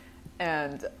well.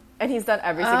 And he's done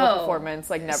every single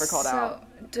performance, like never called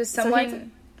out. Does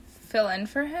someone fill in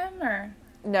for him, or?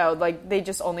 No, like they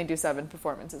just only do 7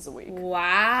 performances a week.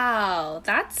 Wow.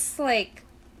 That's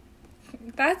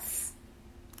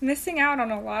missing out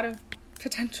on a lot of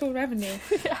potential revenue.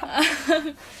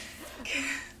 Yeah.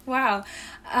 Wow.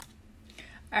 All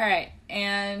right.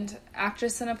 And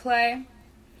actress in a play.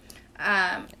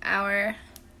 Our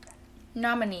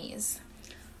nominees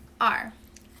are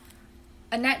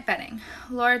Annette Bening,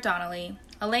 Laura Donnelly,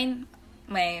 Elaine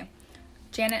May,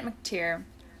 Janet McTeer,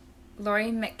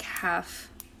 Laurie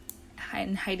Metcalf,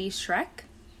 and Heidi Schreck.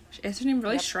 Is her name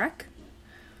really Schreck?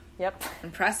 Yep.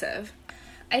 Impressive.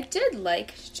 I did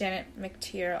like Janet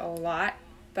McTeer a lot,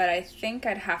 but I think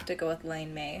I'd have to go with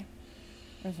Elaine May.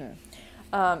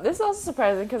 Mm-hmm. This is also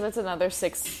surprising because it's another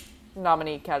 6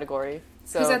 nominee category.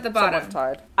 So who's at the bottom?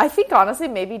 Tied. I think honestly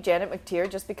maybe Janet McTeer,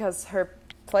 just because her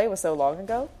play was so long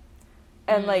ago,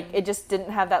 and like it just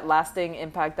didn't have that lasting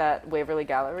impact that Waverly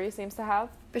Gallery seems to have.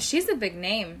 But she's a big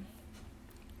name,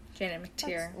 Janet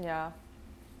McTeer. Yeah.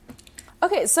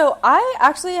 Okay, so I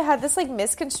actually had this like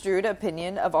misconstrued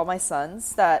opinion of All My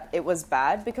Sons that it was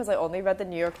bad because I only read the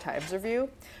New York Times review,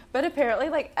 but apparently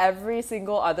like every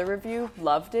single other review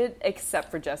loved it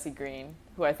except for Jesse Green,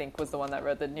 who I think was the one that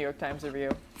read the New York Times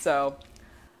review. So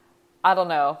I don't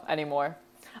know anymore.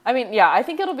 I mean, yeah, I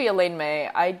think it'll be Elaine May.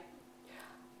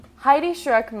 Heidi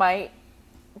Schreck might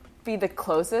be the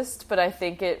closest, but I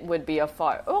think it would be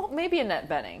maybe Annette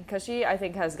Bening, because she, I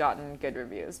think, has gotten good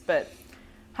reviews. But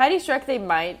Heidi Schreck, they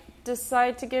might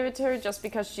decide to give it to her just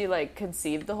because she, like,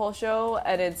 conceived the whole show,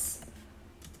 and it's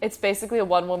basically a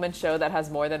one-woman show that has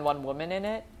more than one woman in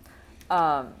it.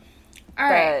 All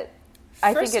right.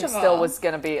 I think it still was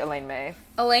going to be Elaine May.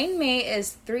 Elaine May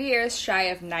is 3 years shy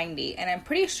of 90, and I'm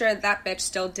pretty sure that bitch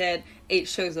still did 8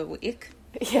 shows a week.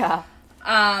 Yeah.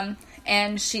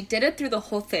 And she did it through the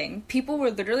whole thing. People were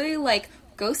literally like,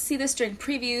 go see this during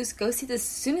previews, go see this as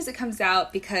soon as it comes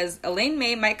out, because Elaine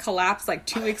May might collapse like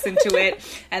 2 weeks into it,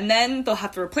 and then they'll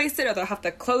have to replace it, or they'll have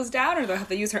to close down, or they'll have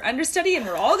to use her understudy, and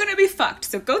we're all gonna be fucked.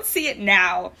 So go see it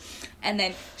now. And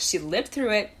then she lived through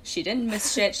it. She didn't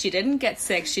miss shit. She didn't get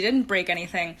sick. She didn't break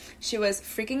anything. She was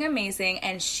freaking amazing,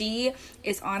 and she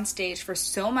is on stage for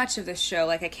so much of the show.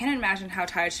 Like, I can't imagine how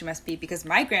tired she must be, because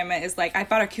my grandma is like, I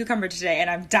bought a cucumber today and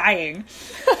I'm dying.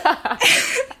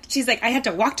 She's like, I had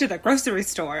to walk to the grocery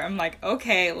store. I'm like,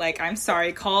 okay, like, I'm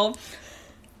sorry. Call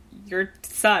your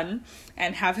son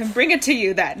and have him bring it to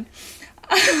you then.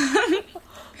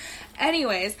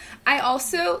 Anyways, I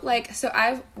also, like, so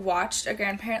I've watched a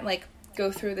grandparent, like, go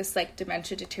through this, like,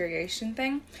 dementia deterioration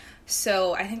thing.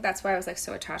 So I think that's why I was, like,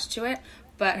 so attached to it.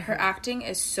 But her acting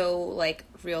is so, like,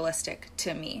 realistic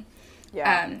to me.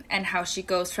 Yeah. And how she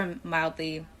goes from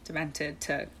mildly demented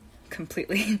to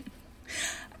completely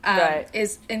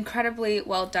is incredibly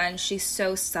well done. She's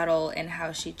so subtle in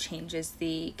how she changes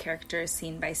the character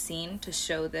scene by scene to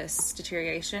show this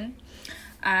deterioration.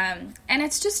 And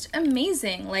it's just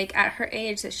amazing, like, at her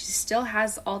age, that she still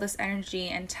has all this energy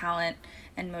and talent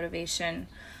and motivation.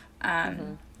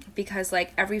 because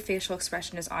like every facial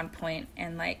expression is on point,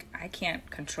 and like I can't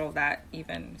control that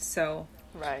even. So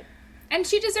Right. and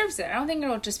she deserves it. I don't think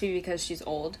it'll just be because she's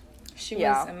old. She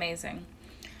was amazing.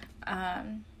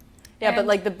 Yeah, but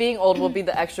like the being old will be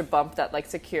the extra bump that like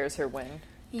secures her win.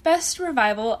 Best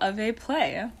revival of a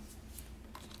play.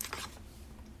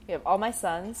 We have All My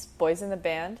Sons, Boys in the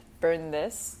Band, Burn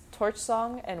This, Torch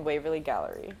Song, and Waverly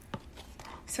Gallery.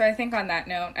 So I think on that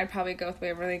note, I'd probably go with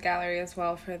Waverly Gallery as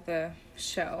well for the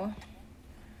show.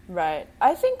 Right.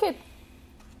 I think it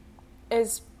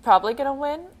is probably going to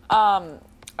win.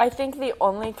 I think the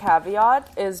only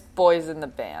caveat is Boys in the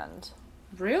Band.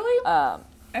 Really? I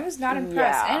was not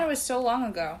impressed. Yeah. And it was so long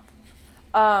ago.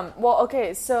 Well,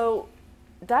 okay, so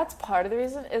that's part of the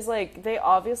reason is, like, they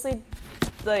obviously,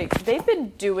 like, they've been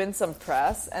doing some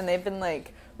press, and they've been,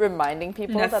 like, reminding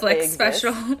people that they exist. Netflix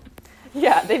special.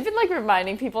 Yeah, they've been, like,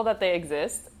 reminding people that they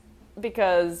exist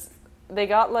because they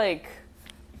got, like,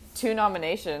 2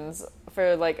 nominations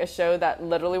for, like, a show that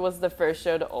literally was the first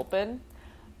show to open.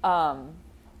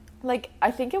 Like, I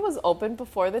think it was open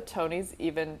before the Tonys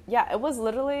even... Yeah, it was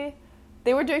literally...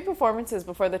 They were doing performances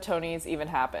before the Tonys even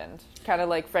happened. Kind of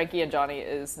like Frankie and Johnny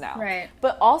is now. Right.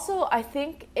 But also, I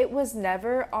think it was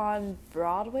never on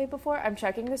Broadway before. I'm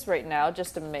checking this right now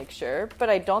just to make sure.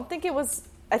 But I don't think it was...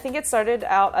 I think it started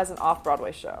out as an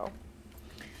off-Broadway show.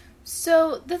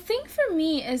 So the thing for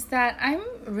me is that I'm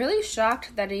really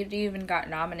shocked that it even got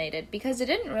nominated because it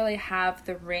didn't really have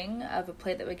the ring of a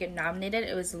play that would get nominated.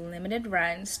 It was a limited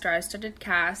run, star-studded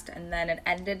cast, and then it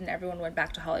ended and everyone went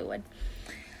back to Hollywood.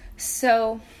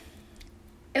 So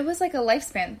it was like a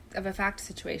lifespan of a fact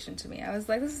situation to me. I was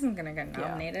like, this isn't going to get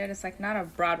nominated. Yeah. It's like not a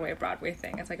Broadway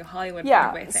thing. It's like a Hollywood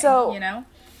Broadway thing, so, you know?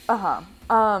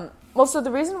 Well, so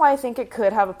the reason why I think it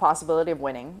could have a possibility of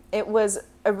winning, it was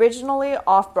originally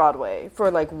off-Broadway for,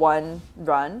 like, one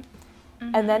run,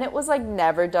 and then it was, like,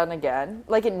 never done again.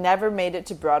 Like, it never made it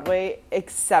to Broadway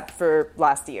except for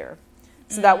last year.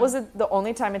 So that was the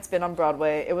only time it's been on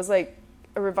Broadway. It was, like,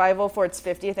 a revival for its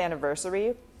 50th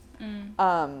anniversary.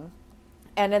 And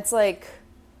it's, like...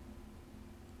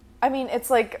 I mean, it's,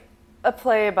 like, a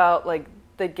play about, like,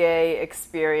 the gay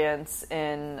experience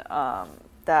in...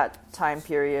 that time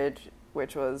period,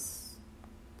 which was,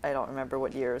 I don't remember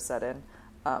what year it was set in,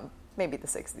 maybe the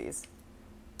 60s.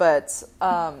 But,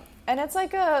 and it's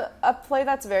like a play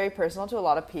that's very personal to a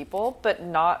lot of people, but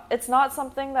it's not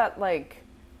something that, like,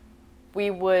 we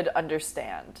would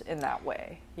understand in that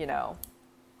way, you know?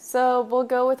 So we'll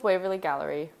go with Waverly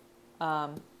Gallery,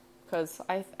 because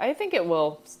I think it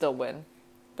will still win,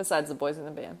 besides the Boys in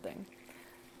the Band thing.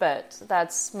 But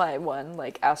that's my one,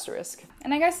 like, asterisk.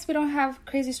 And I guess we don't have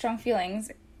crazy strong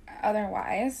feelings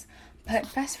otherwise,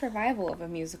 but best revival of a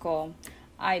musical,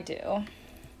 I do.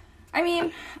 I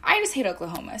mean, I just hate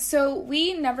Oklahoma. So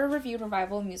we never reviewed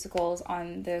revival of musicals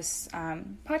on this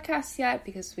podcast yet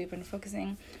because we've been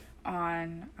focusing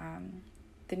on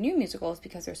the new musicals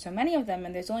because there's so many of them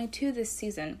and there's only 2 this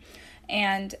season.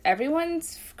 And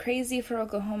everyone's crazy for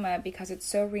Oklahoma because it's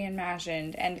so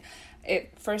reimagined, and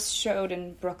it first showed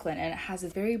in Brooklyn, and it has a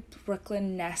very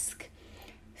Brooklyn-esque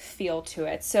feel to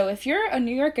it. So if you're a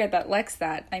New Yorker that likes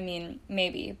that, I mean,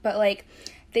 maybe. But, like,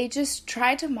 they just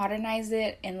tried to modernize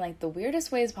it in, like, the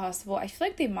weirdest ways possible. I feel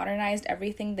like they modernized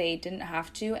everything they didn't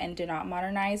have to and did not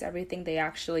modernize everything they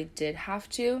actually did have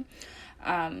to.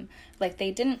 Like,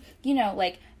 they didn't, you know,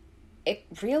 like, it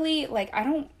really, like, I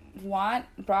don't want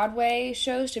Broadway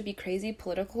shows to be crazy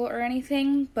political or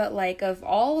anything, but, like, of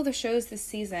all the shows this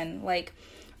season, like,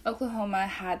 Oklahoma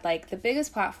had, like, the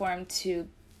biggest platform to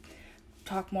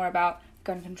talk more about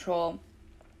gun control,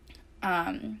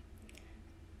 and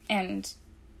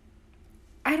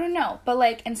I don't know, but,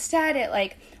 like, instead it,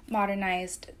 like,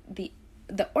 modernized the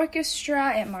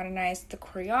orchestra, it modernized the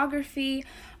choreography,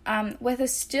 with a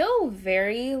still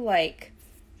very, like,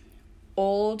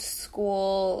 old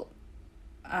school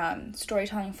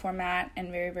storytelling format and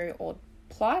very, very old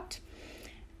plot.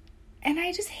 And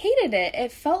I just hated it. It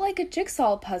felt like a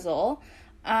jigsaw puzzle.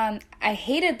 I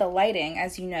hated the lighting,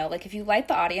 as you know. Like, if you light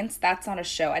the audience, that's not a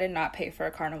show. I did not pay for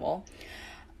a carnival.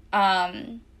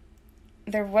 There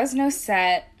was no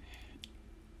set.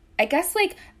 I guess,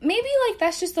 like, maybe, like,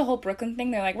 that's just the whole Brooklyn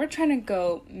thing. They're like, we're trying to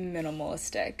go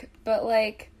minimalistic. But,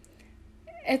 like,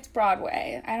 it's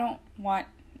Broadway. I don't want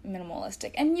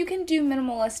minimalistic. And you can do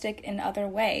minimalistic in other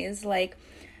ways. Like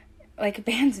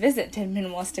Band's Visit did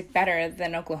minimalistic better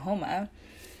than Oklahoma.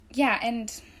 Yeah,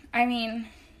 and, I mean,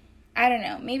 I don't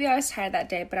know. Maybe I was tired that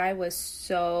day, but I was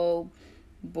so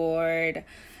bored.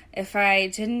 If I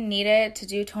didn't need it to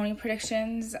do Tony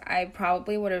predictions, I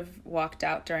probably would have walked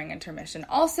out during intermission.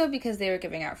 Also because they were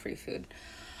giving out free food.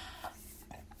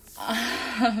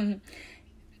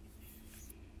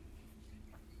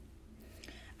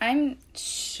 I'm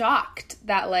shocked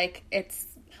that, like, it's...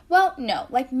 Well, no.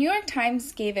 Like, New York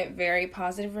Times gave it very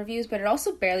positive reviews, but it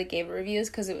also barely gave it reviews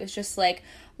because it was just like,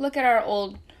 look at our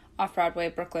old Off-Broadway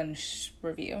Brooklyn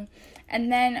review.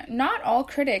 And then not all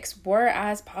critics were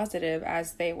as positive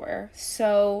as they were.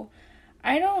 So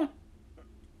I don't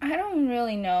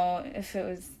really know if it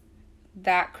was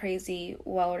that crazy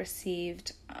well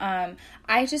received.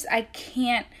 I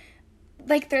can't,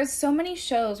 like, there's so many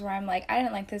shows where I'm like, I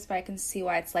didn't like this, but I can see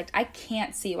why it's liked. I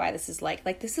can't see why this is liked.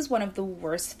 Like, this is one of the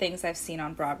worst things I've seen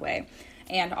on Broadway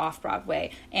and off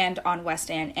Broadway and on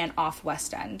West End and off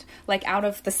West End. Like, out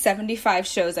of the 75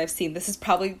 shows I've seen, this is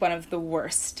probably one of the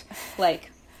worst.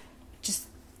 Like, just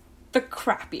the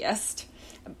crappiest.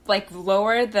 Like,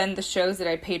 lower than the shows that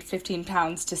I paid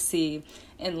 £15 to see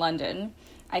in London.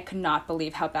 I could not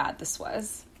believe how bad this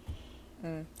was.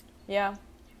 Yeah.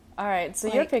 All right, so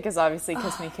your pick is obviously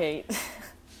Kiss Me Kate.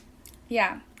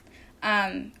 Yeah.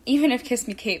 Even if Kiss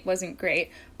Me Kate wasn't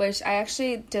great, which I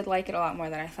actually did like it a lot more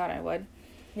than I thought I would.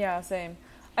 Yeah, same.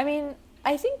 I mean,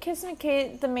 I think Kiss Me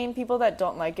Kate, the main people that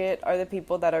don't like it are the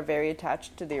people that are very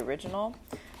attached to the original,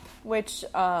 which,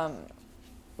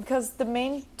 because the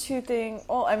main two things,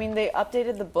 well, I mean, they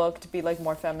updated the book to be, like,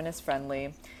 more feminist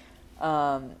friendly.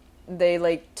 They,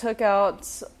 like, took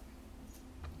out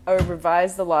or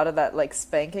revised a lot of that, like,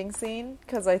 spanking scene,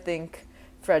 because I think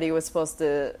Freddie was supposed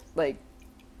to, like,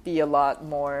 be a lot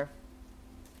more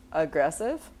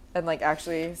aggressive and, like,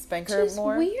 actually spank her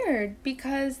more. Which is weird,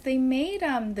 because they made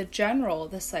the general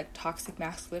this, like, toxic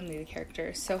masculinity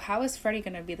character, so how is Freddie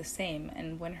going to be the same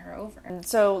and win her over? And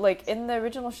so, like, in the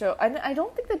original show, I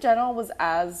don't think the general was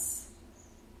as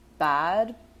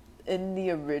bad in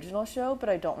the original show, but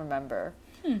I don't remember.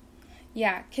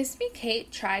 Yeah, Kiss Me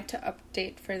Kate tried to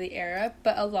update for the era,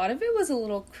 but a lot of it was a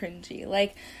little cringy.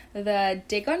 Like, the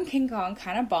dig on King Kong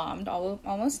kind of bombed,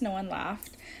 almost no one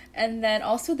laughed. And then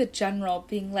also the general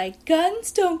being like,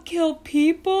 guns don't kill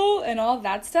people, and all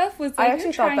that stuff was like, I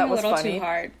actually thought that was a little funny, too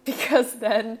hard. because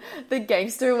then the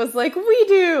gangster was like, we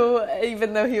do,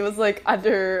 even though he was, like,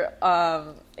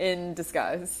 in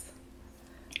disguise.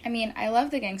 I mean, I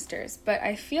love the gangsters, but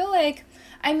I feel like,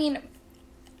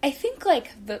 I think,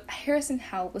 like, the Harrison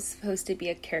Howell was supposed to be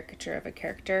a caricature of a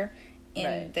character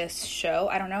in this show.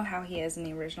 I don't know how he is in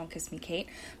the original Kiss Me Kate,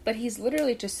 but he's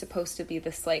literally just supposed to be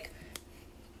this, like,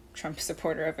 Trump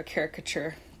supporter of a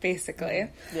caricature, basically.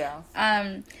 Yeah.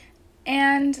 And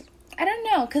I don't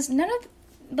know, because none of,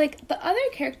 like, the other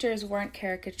characters weren't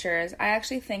caricatures. I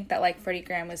actually think that, like, Freddie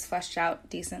Graham was fleshed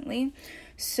out decently.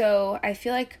 So I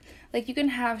feel like you can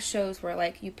have shows where,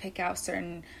 like, you pick out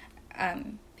certain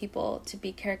people to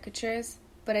be caricatures,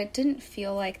 but it didn't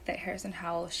feel like that Harrison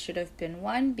Howell should have been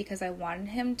one, because I wanted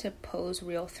him to pose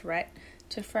real threat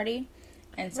to Freddie.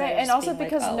 And also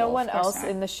because no one else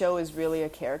in the show is really a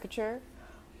caricature.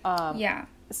 Yeah.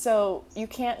 So you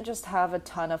can't just have a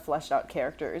ton of fleshed out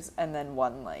characters and then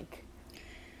one, like,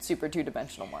 super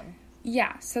two-dimensional one.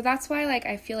 Yeah, so that's why, like,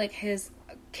 I feel like his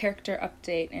character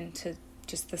update into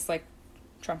just this, like,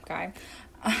 Trump guy,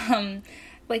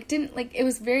 like, didn't, like, it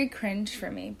was very cringe for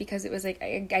me, because it was like,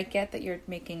 I get that you're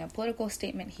making a political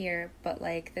statement here, but,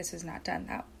 like, this was not done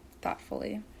that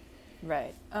thoughtfully.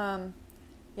 Right.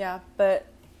 Yeah, but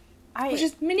Which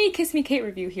is mini Kiss Me Kate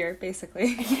review here,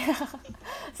 basically. Yeah,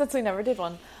 since we never did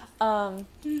one.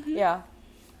 Yeah.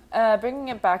 Bringing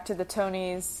it back to the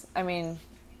Tonys, I mean,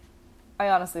 I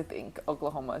honestly think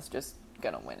Oklahoma is just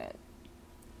gonna win it.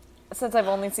 Since I've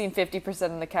only seen 50%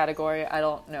 in the category, I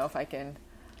don't know if I can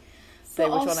say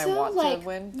which one I want to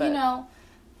win. But, you know,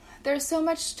 there's so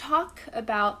much talk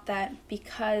about that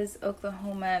because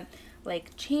Oklahoma,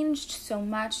 like, changed so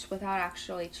much without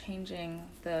actually changing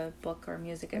the book or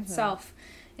music itself.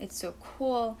 It's so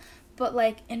cool. But,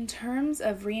 like, in terms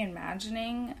of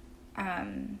reimagining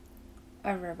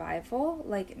a revival,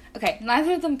 like, okay,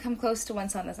 neither of them come close to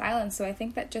Once on This Island, so I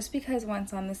think that just because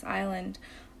Once on This Island,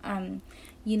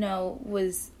 you know,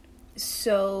 was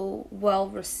so well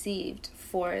received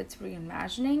for its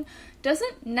reimagining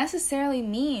doesn't necessarily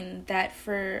mean that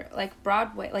for, like,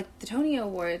 Broadway, like, the Tony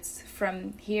Awards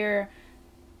from here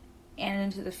and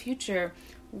into the future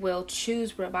will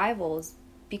choose revivals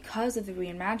because of the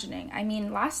reimagining. I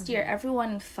mean, last year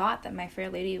everyone thought that My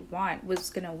Fair Lady was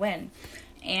gonna win,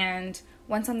 and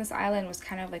Once on This Island was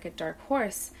kind of like a dark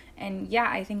horse, and yeah,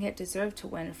 I think it deserved to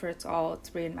win for its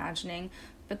reimagining,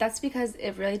 but that's because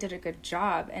it really did a good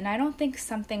job. And I don't think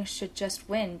something should just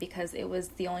win because it was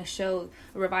the only show,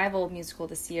 a revival musical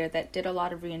this year, that did a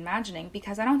lot of reimagining,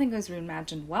 because I don't think it was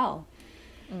reimagined well.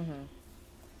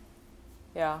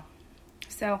 Yeah.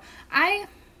 So I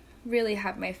really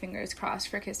have my fingers crossed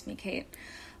for Kiss Me Kate.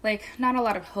 Like, not a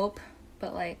lot of hope,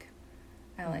 but, like,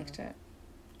 I liked it.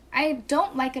 I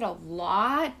don't like it a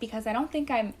lot because I don't think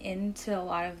I'm into a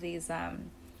lot of these,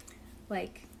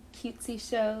 like, cutesy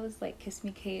shows, like Kiss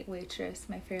Me Kate, Waitress,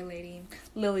 My Fair Lady,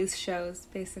 Lily's shows,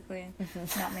 basically.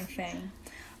 Not my thing.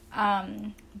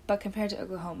 But compared to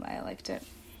Oklahoma, I liked it.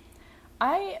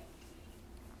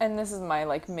 And this is my,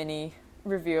 like, mini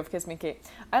review of Kiss Me Kate.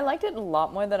 I liked it a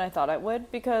lot more than I thought I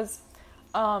would because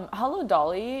Hello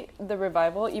Dolly, the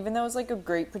revival, even though it was, like, a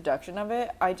great production of it,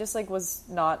 I just, like, was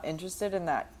not interested in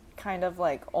that kind of,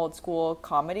 like, old school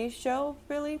comedy show,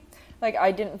 really. Like,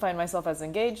 I didn't find myself as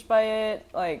engaged by it.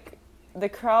 Like, the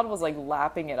crowd was, like,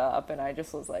 lapping it up, and I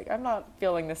just was like, I'm not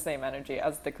feeling the same energy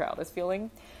as the crowd is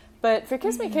feeling. But for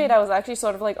Kiss Me Kate, I was actually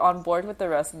sort of, like, on board with the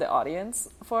rest of the audience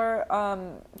for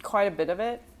quite a bit of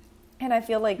it. And I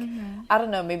feel like, I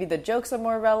don't know, maybe the jokes are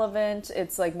more relevant.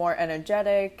 It's, like, more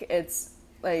energetic. It's,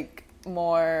 like,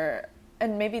 more...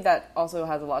 And maybe that also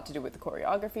has a lot to do with the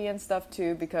choreography and stuff,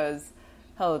 too, because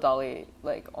Hello Dolly,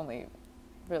 like, only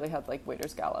really had, like,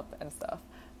 Waiters Gallop and stuff.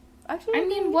 Actually, I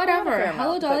mean, whatever.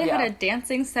 Hello Dolly yeah. had a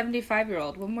dancing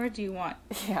 75-year-old. What more do you want?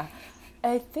 Yeah.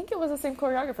 I think it was the same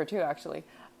choreographer, too, actually.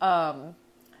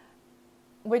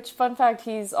 Which, fun fact,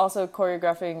 he's also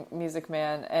choreographing Music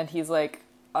Man, and he's, like,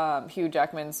 Hugh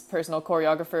Jackman's personal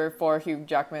choreographer for Hugh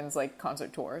Jackman's, like,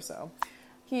 concert tour, so...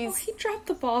 Well, he dropped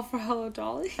the ball for Hello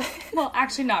Dolly. Well,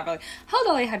 actually, not really.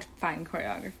 Hello Dolly had fine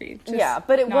choreography. Yeah,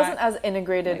 but it wasn't as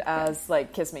integrated like as,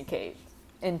 like, Kiss Me Kate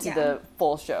into the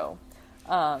full show.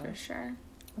 For sure.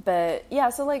 But, yeah,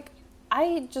 so, like,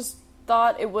 I just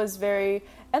thought it was very...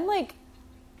 And, like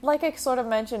I sort of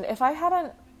mentioned, if I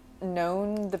hadn't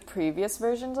known the previous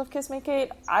versions of Kiss Me Kate,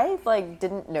 I, like,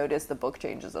 didn't notice the book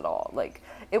changes at all. Like,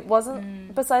 it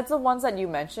wasn't... Besides the ones that you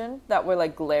mentioned that were,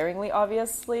 like, glaringly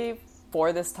obviously...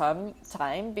 for this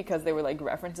time because they were, like,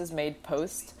 references made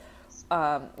post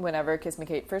whenever Kiss Me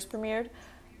Kate first premiered,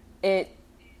 it,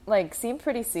 like, seemed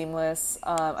pretty seamless.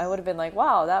 I would have been like,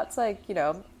 wow, that's, like, you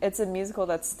know, it's a musical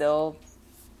that's still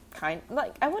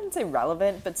like, I wouldn't say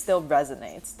relevant, but still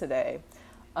resonates today.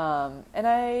 And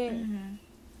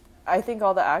I think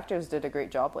all the actors did a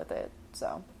great job with it,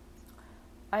 so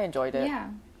I enjoyed it. Yeah,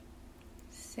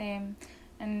 same.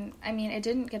 And, I mean, it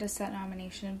didn't get a set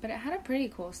nomination, but it had a pretty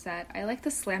cool set. I like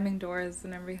the slamming doors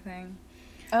and everything.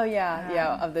 Oh,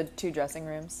 yeah, of the 2 dressing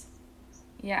rooms.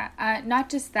 Yeah,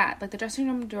 not just that. Like, the dressing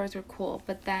room doors were cool,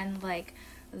 but then, like,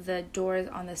 the doors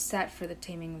on the set for the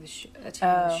Taming of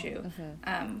the Shrew,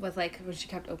 with, like, when she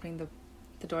kept opening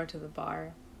the door to the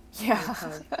bar. Yeah.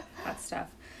 That stuff.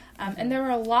 And there were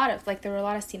a lot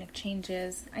of scenic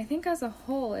changes. I think as a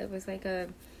whole, it was, like, a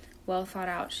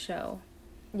well-thought-out show.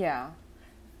 Yeah.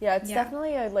 Yeah, it's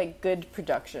definitely a, like, good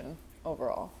production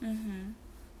overall.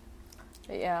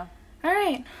 But yeah. All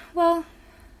right. Well,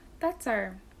 that's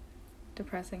our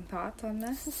depressing thoughts on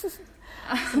this.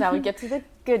 So now we get to the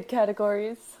good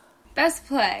categories. Best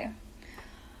play.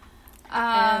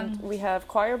 And we have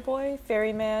Choir Boy,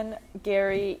 Ferryman,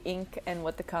 Gary, Ink, and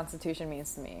What the Constitution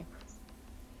Means to Me.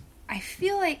 I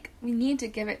feel like we need to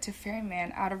give it to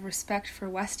Ferryman out of respect for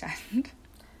West End.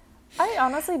 I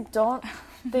honestly don't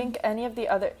think any of the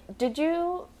other... Did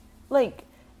you, like,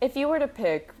 if you were to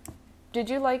pick, did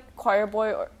you like Choir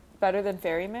Boy better than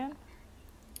Ferryman?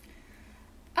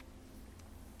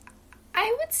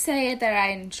 I would say that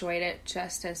I enjoyed it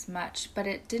just as much, but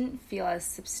it didn't feel as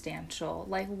substantial.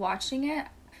 Like, watching it,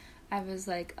 I was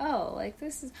like, oh, like,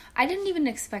 this is... I didn't even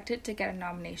expect it to get a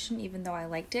nomination, even though I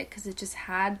liked it, because it just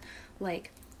had,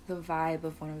 like... the vibe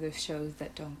of one of those shows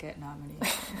that don't get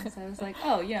nominations. So I was like,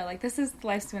 oh, you know, like, this is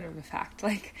Lifespan of a Fact.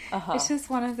 Like, it's just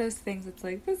one of those things that's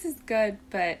like, this is good,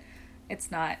 but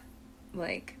it's not,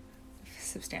 like,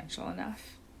 substantial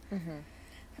enough.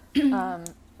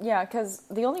 Yeah, because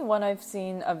the only one I've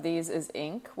seen of these is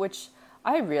Ink, which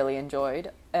I really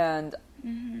enjoyed. And,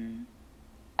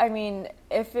 I mean,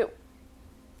 maybe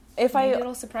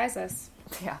it'll surprise us.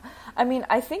 Yeah. I mean,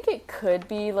 I think it could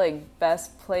be, like,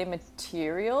 best play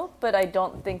material, but I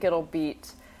don't think it'll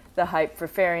beat the hype for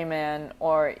Ferryman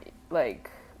or, like...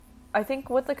 I think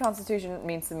What the Constitution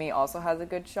Means to Me also has a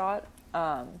good shot,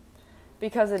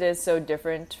 because it is so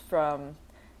different from,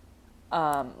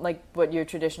 like, what your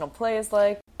traditional play is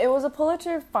like. It was a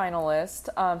Pulitzer finalist,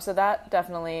 so that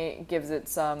definitely gives it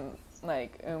some,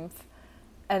 like, oomph.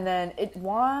 And then it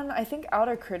won, I think,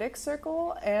 Outer Critics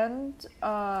Circle and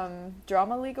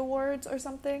Drama League Awards or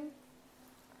something.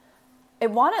 It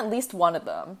won at least one of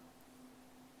them.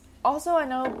 Also, I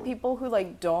know people who,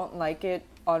 like, don't like it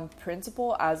on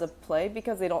principle as a play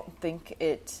because they don't think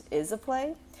it is a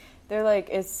play. They're like,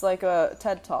 it's like a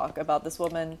TED Talk about this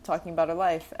woman talking about her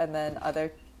life, and then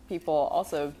other people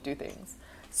also do things.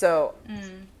 So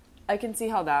I can see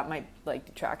how that might like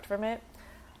detract from it.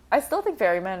 I still think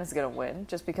Ferryman is going to win,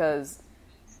 just because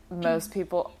most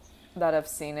people that have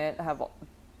seen it have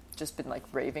just been like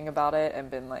raving about it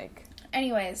and been like...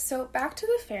 Anyways, so back to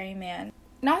the Ferryman.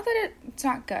 Not that it's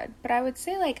not good, but I would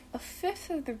say like a fifth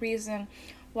of the reason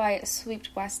why it swept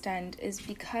West End is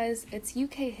because it's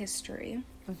UK history.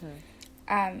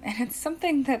 And it's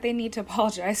something that they need to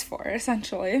apologize for,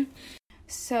 essentially.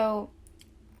 So,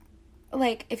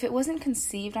 like, if it wasn't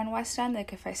conceived on West End,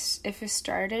 like if it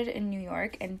started in New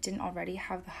York and didn't already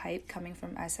have the hype coming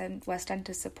from West End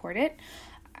to support it,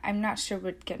 I'm not sure it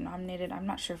would get nominated. I'm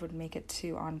not sure if it would make it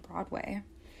to on Broadway.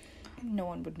 No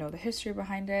one would know the history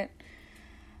behind it.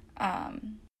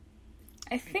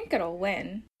 I think it'll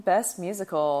win. Best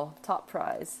musical, top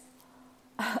prize.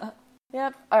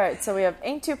 Yep. Alright, so we have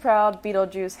Ain't Too Proud,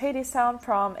 Beetlejuice, Hadestown,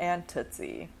 Prom, and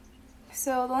Tootsie.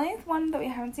 So the only one that we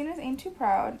haven't seen is Ain't Too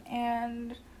Proud,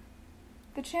 and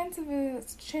the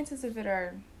chances of it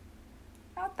are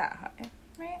not that high,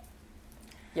 right?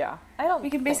 Yeah. We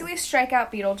can basically strike out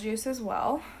Beetlejuice as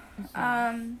well.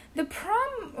 The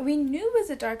Prom, we knew was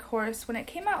a dark horse when it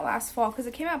came out last fall, because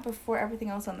it came out before everything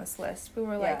else on this list. We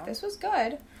were like, this was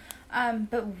good.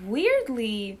 But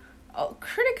weirdly,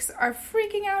 critics are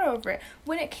freaking out over it.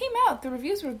 When it came out, the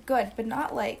reviews were good, but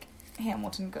not like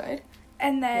Hamilton good.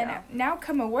 And then now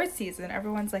come award season,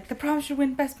 everyone's like, The Prom should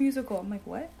win Best Musical. I'm like,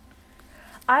 what?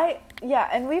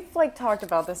 And we've like talked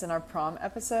about this in our Prom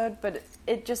episode, but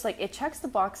it just like, it checks the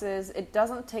boxes. It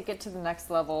doesn't take it to the next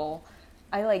level.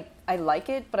 I like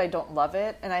it, but I don't love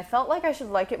it. And I felt like I should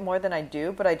like it more than I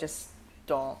do, but I just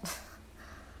don't.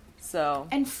 So.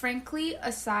 And frankly,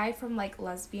 aside from like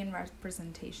lesbian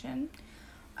representation,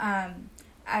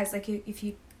 as like if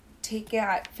you take it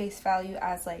at face value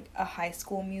as like a high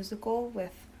school musical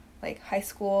with like high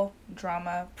school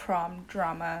drama, prom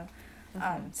drama,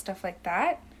 stuff like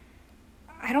that,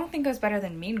 I don't think it was better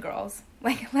than Mean Girls.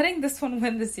 Like, letting this one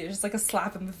win this year is just like a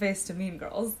slap in the face to Mean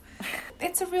Girls.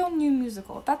 It's a real new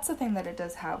musical. That's the thing that it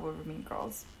does have over Mean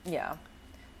Girls. Yeah.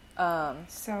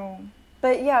 So,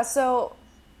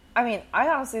 I mean, I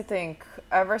honestly think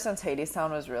ever since Hadestown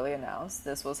was really announced,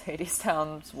 this was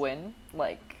Hadestown's win.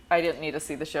 Like, I didn't need to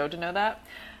see the show to know that.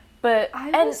 But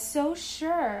I was so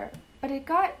sure, but it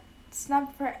got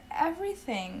snubbed for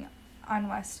everything on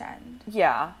West End.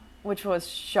 Yeah, which was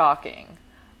shocking.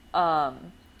 So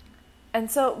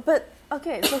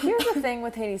here's the thing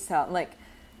with Hadestown. Like,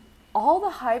 all the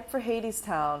hype for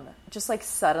Hadestown just, like,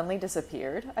 suddenly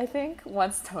disappeared, I think,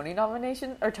 once Tony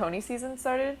season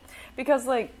started. Because,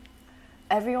 like,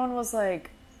 everyone was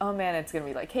like, oh, man, it's going to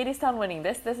be, like, Hadestown winning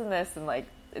this, this, and this, and, like,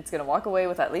 it's going to walk away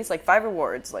with at least, like, 5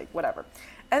 awards, like, whatever.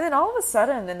 And then all of a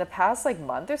sudden, in the past, like,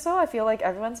 month or so, I feel like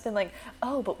everyone's been like,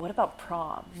 oh, but what about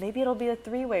Prom? Maybe it'll be a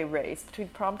 3-way race between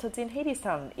Prom, Tootsie, and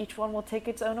Hadestown. Each one will take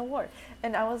its own award.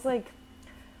 And I was like,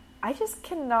 I just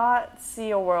cannot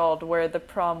see a world where the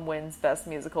Prom wins Best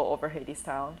Musical over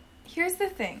Hadestown. Here's the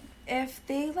thing. If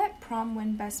they let Prom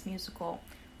win Best Musical,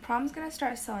 Prom's going to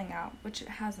start selling out, which it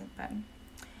hasn't been.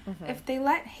 Mm-hmm. If they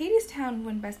let Hadestown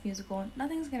win Best Musical,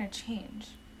 nothing's going to change.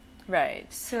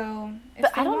 Right. So,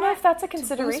 but I don't know if that's a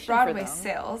consideration for them. Broadway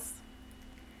sales.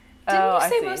 Didn't you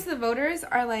say most of the voters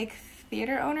are like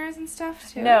theater owners and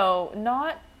stuff too? No,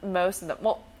 not most of them.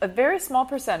 Well, a very small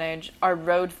percentage are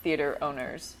road theater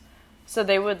owners. So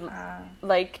they would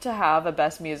like to have a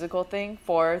Best Musical thing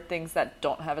for things that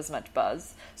don't have as much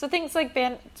buzz. So things like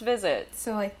Band's Visit.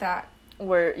 So like that.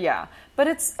 But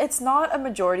it's not a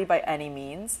majority by any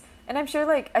means. And I'm sure,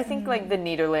 like, I think, like, the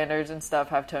Nederlanders and stuff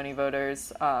have Tony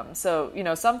voters. So, you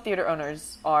know, some theater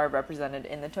owners are represented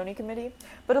in the Tony committee.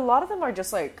 But a lot of them are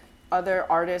just, like, other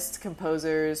artists,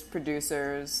 composers,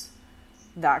 producers,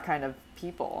 that kind of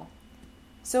people.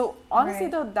 So, honestly,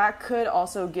 though, that could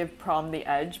also give Prom the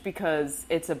edge because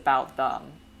it's about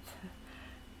them.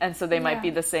 And so they might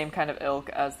be the same kind of ilk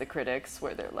as the critics,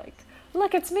 where they're like,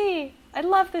 look, it's me! I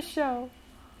love this show!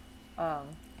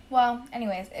 Well,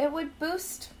 anyways, it would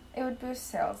boost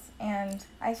sales, and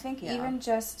I think even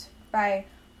just by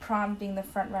Prom being the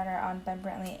front runner on Ben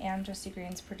Brantley and Jesse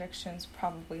Green's predictions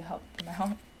probably helped them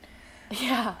out.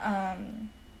 Yeah.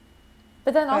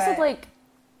 But then also, like,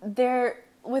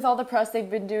 with all the press they've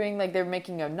been doing, like, they're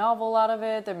making a novel out of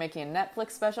it, they're making a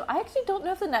Netflix special. I actually don't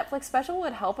know if the Netflix special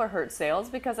would help or hurt sales,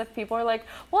 because if people are like,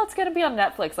 well, it's going to be on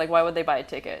Netflix, like, why would they buy a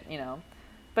ticket, you know?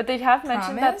 But they have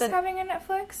mentioned that having a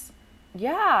Netflix?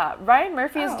 Yeah, Ryan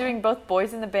Murphy is doing both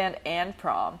Boys in the Band and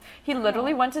Prom. He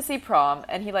literally went to see Prom,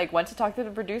 and he, like, went to talk to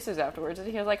the producers afterwards, and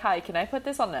he was like, hi, can I put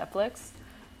this on Netflix?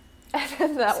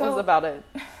 And that was about it.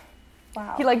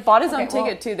 Wow. He like bought his own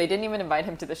ticket too. They didn't even invite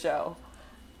him to the show.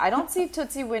 I don't see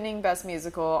Tootsie winning Best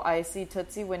Musical. I see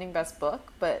Tootsie winning Best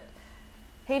Book, but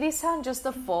Hadestown just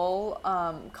a full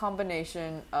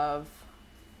combination of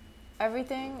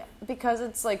everything, because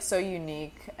it's like so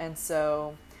unique and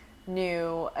so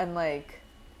new and like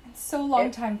it's so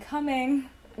long time coming.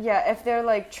 Yeah, if they're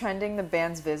like trending the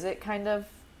band's visit kind of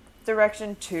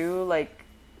direction too, like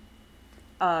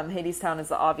Hadestown is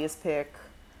the obvious pick.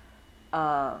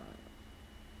 So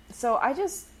I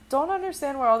just don't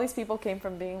understand where all these people came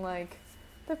from being like,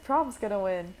 the Prom's gonna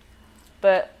win.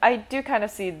 But I do kind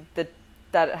of see that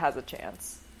it has a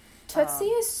chance. Tootsie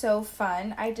is so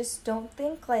fun. I just don't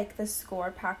think, like, the score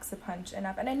packs a punch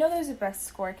enough. And I know there's a best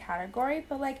score category,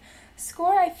 but, like,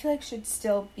 score I feel like should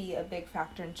still be a big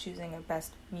factor in choosing a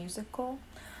best musical.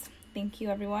 Thank you,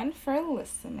 everyone, for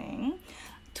listening.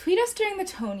 Tweet us during the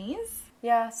Tonys.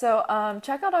 Yeah, so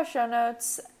check out our show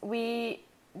notes. We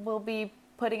will be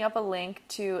putting up a link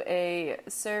to a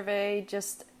survey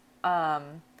just to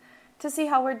see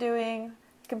how we're doing,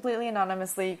 completely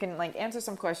anonymously. You can like answer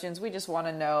some questions. We just want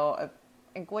to know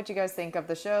what you guys think of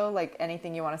the show, like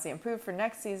anything you want to see improved for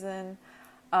next season.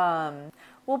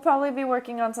 We'll probably be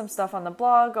working on some stuff on the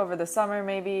blog over the summer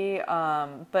maybe,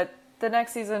 but the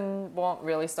next season won't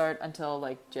really start until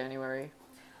like January.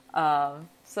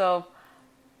 So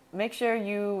make sure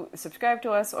you subscribe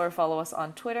to us or follow us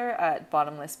on Twitter at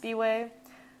bottomlessbway.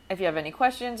 If you have any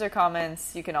questions or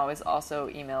comments, you can always also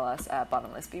email us at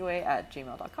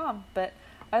bottomlessbway@gmail.com. But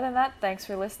other than that, thanks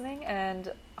for listening,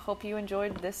 and hope you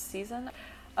enjoyed this season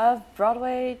of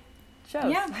Broadway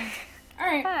shows. Yeah. All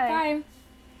right. Bye.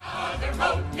 Another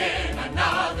promoting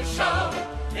another show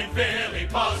in Philly,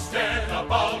 Boston, or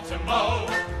Baltimore.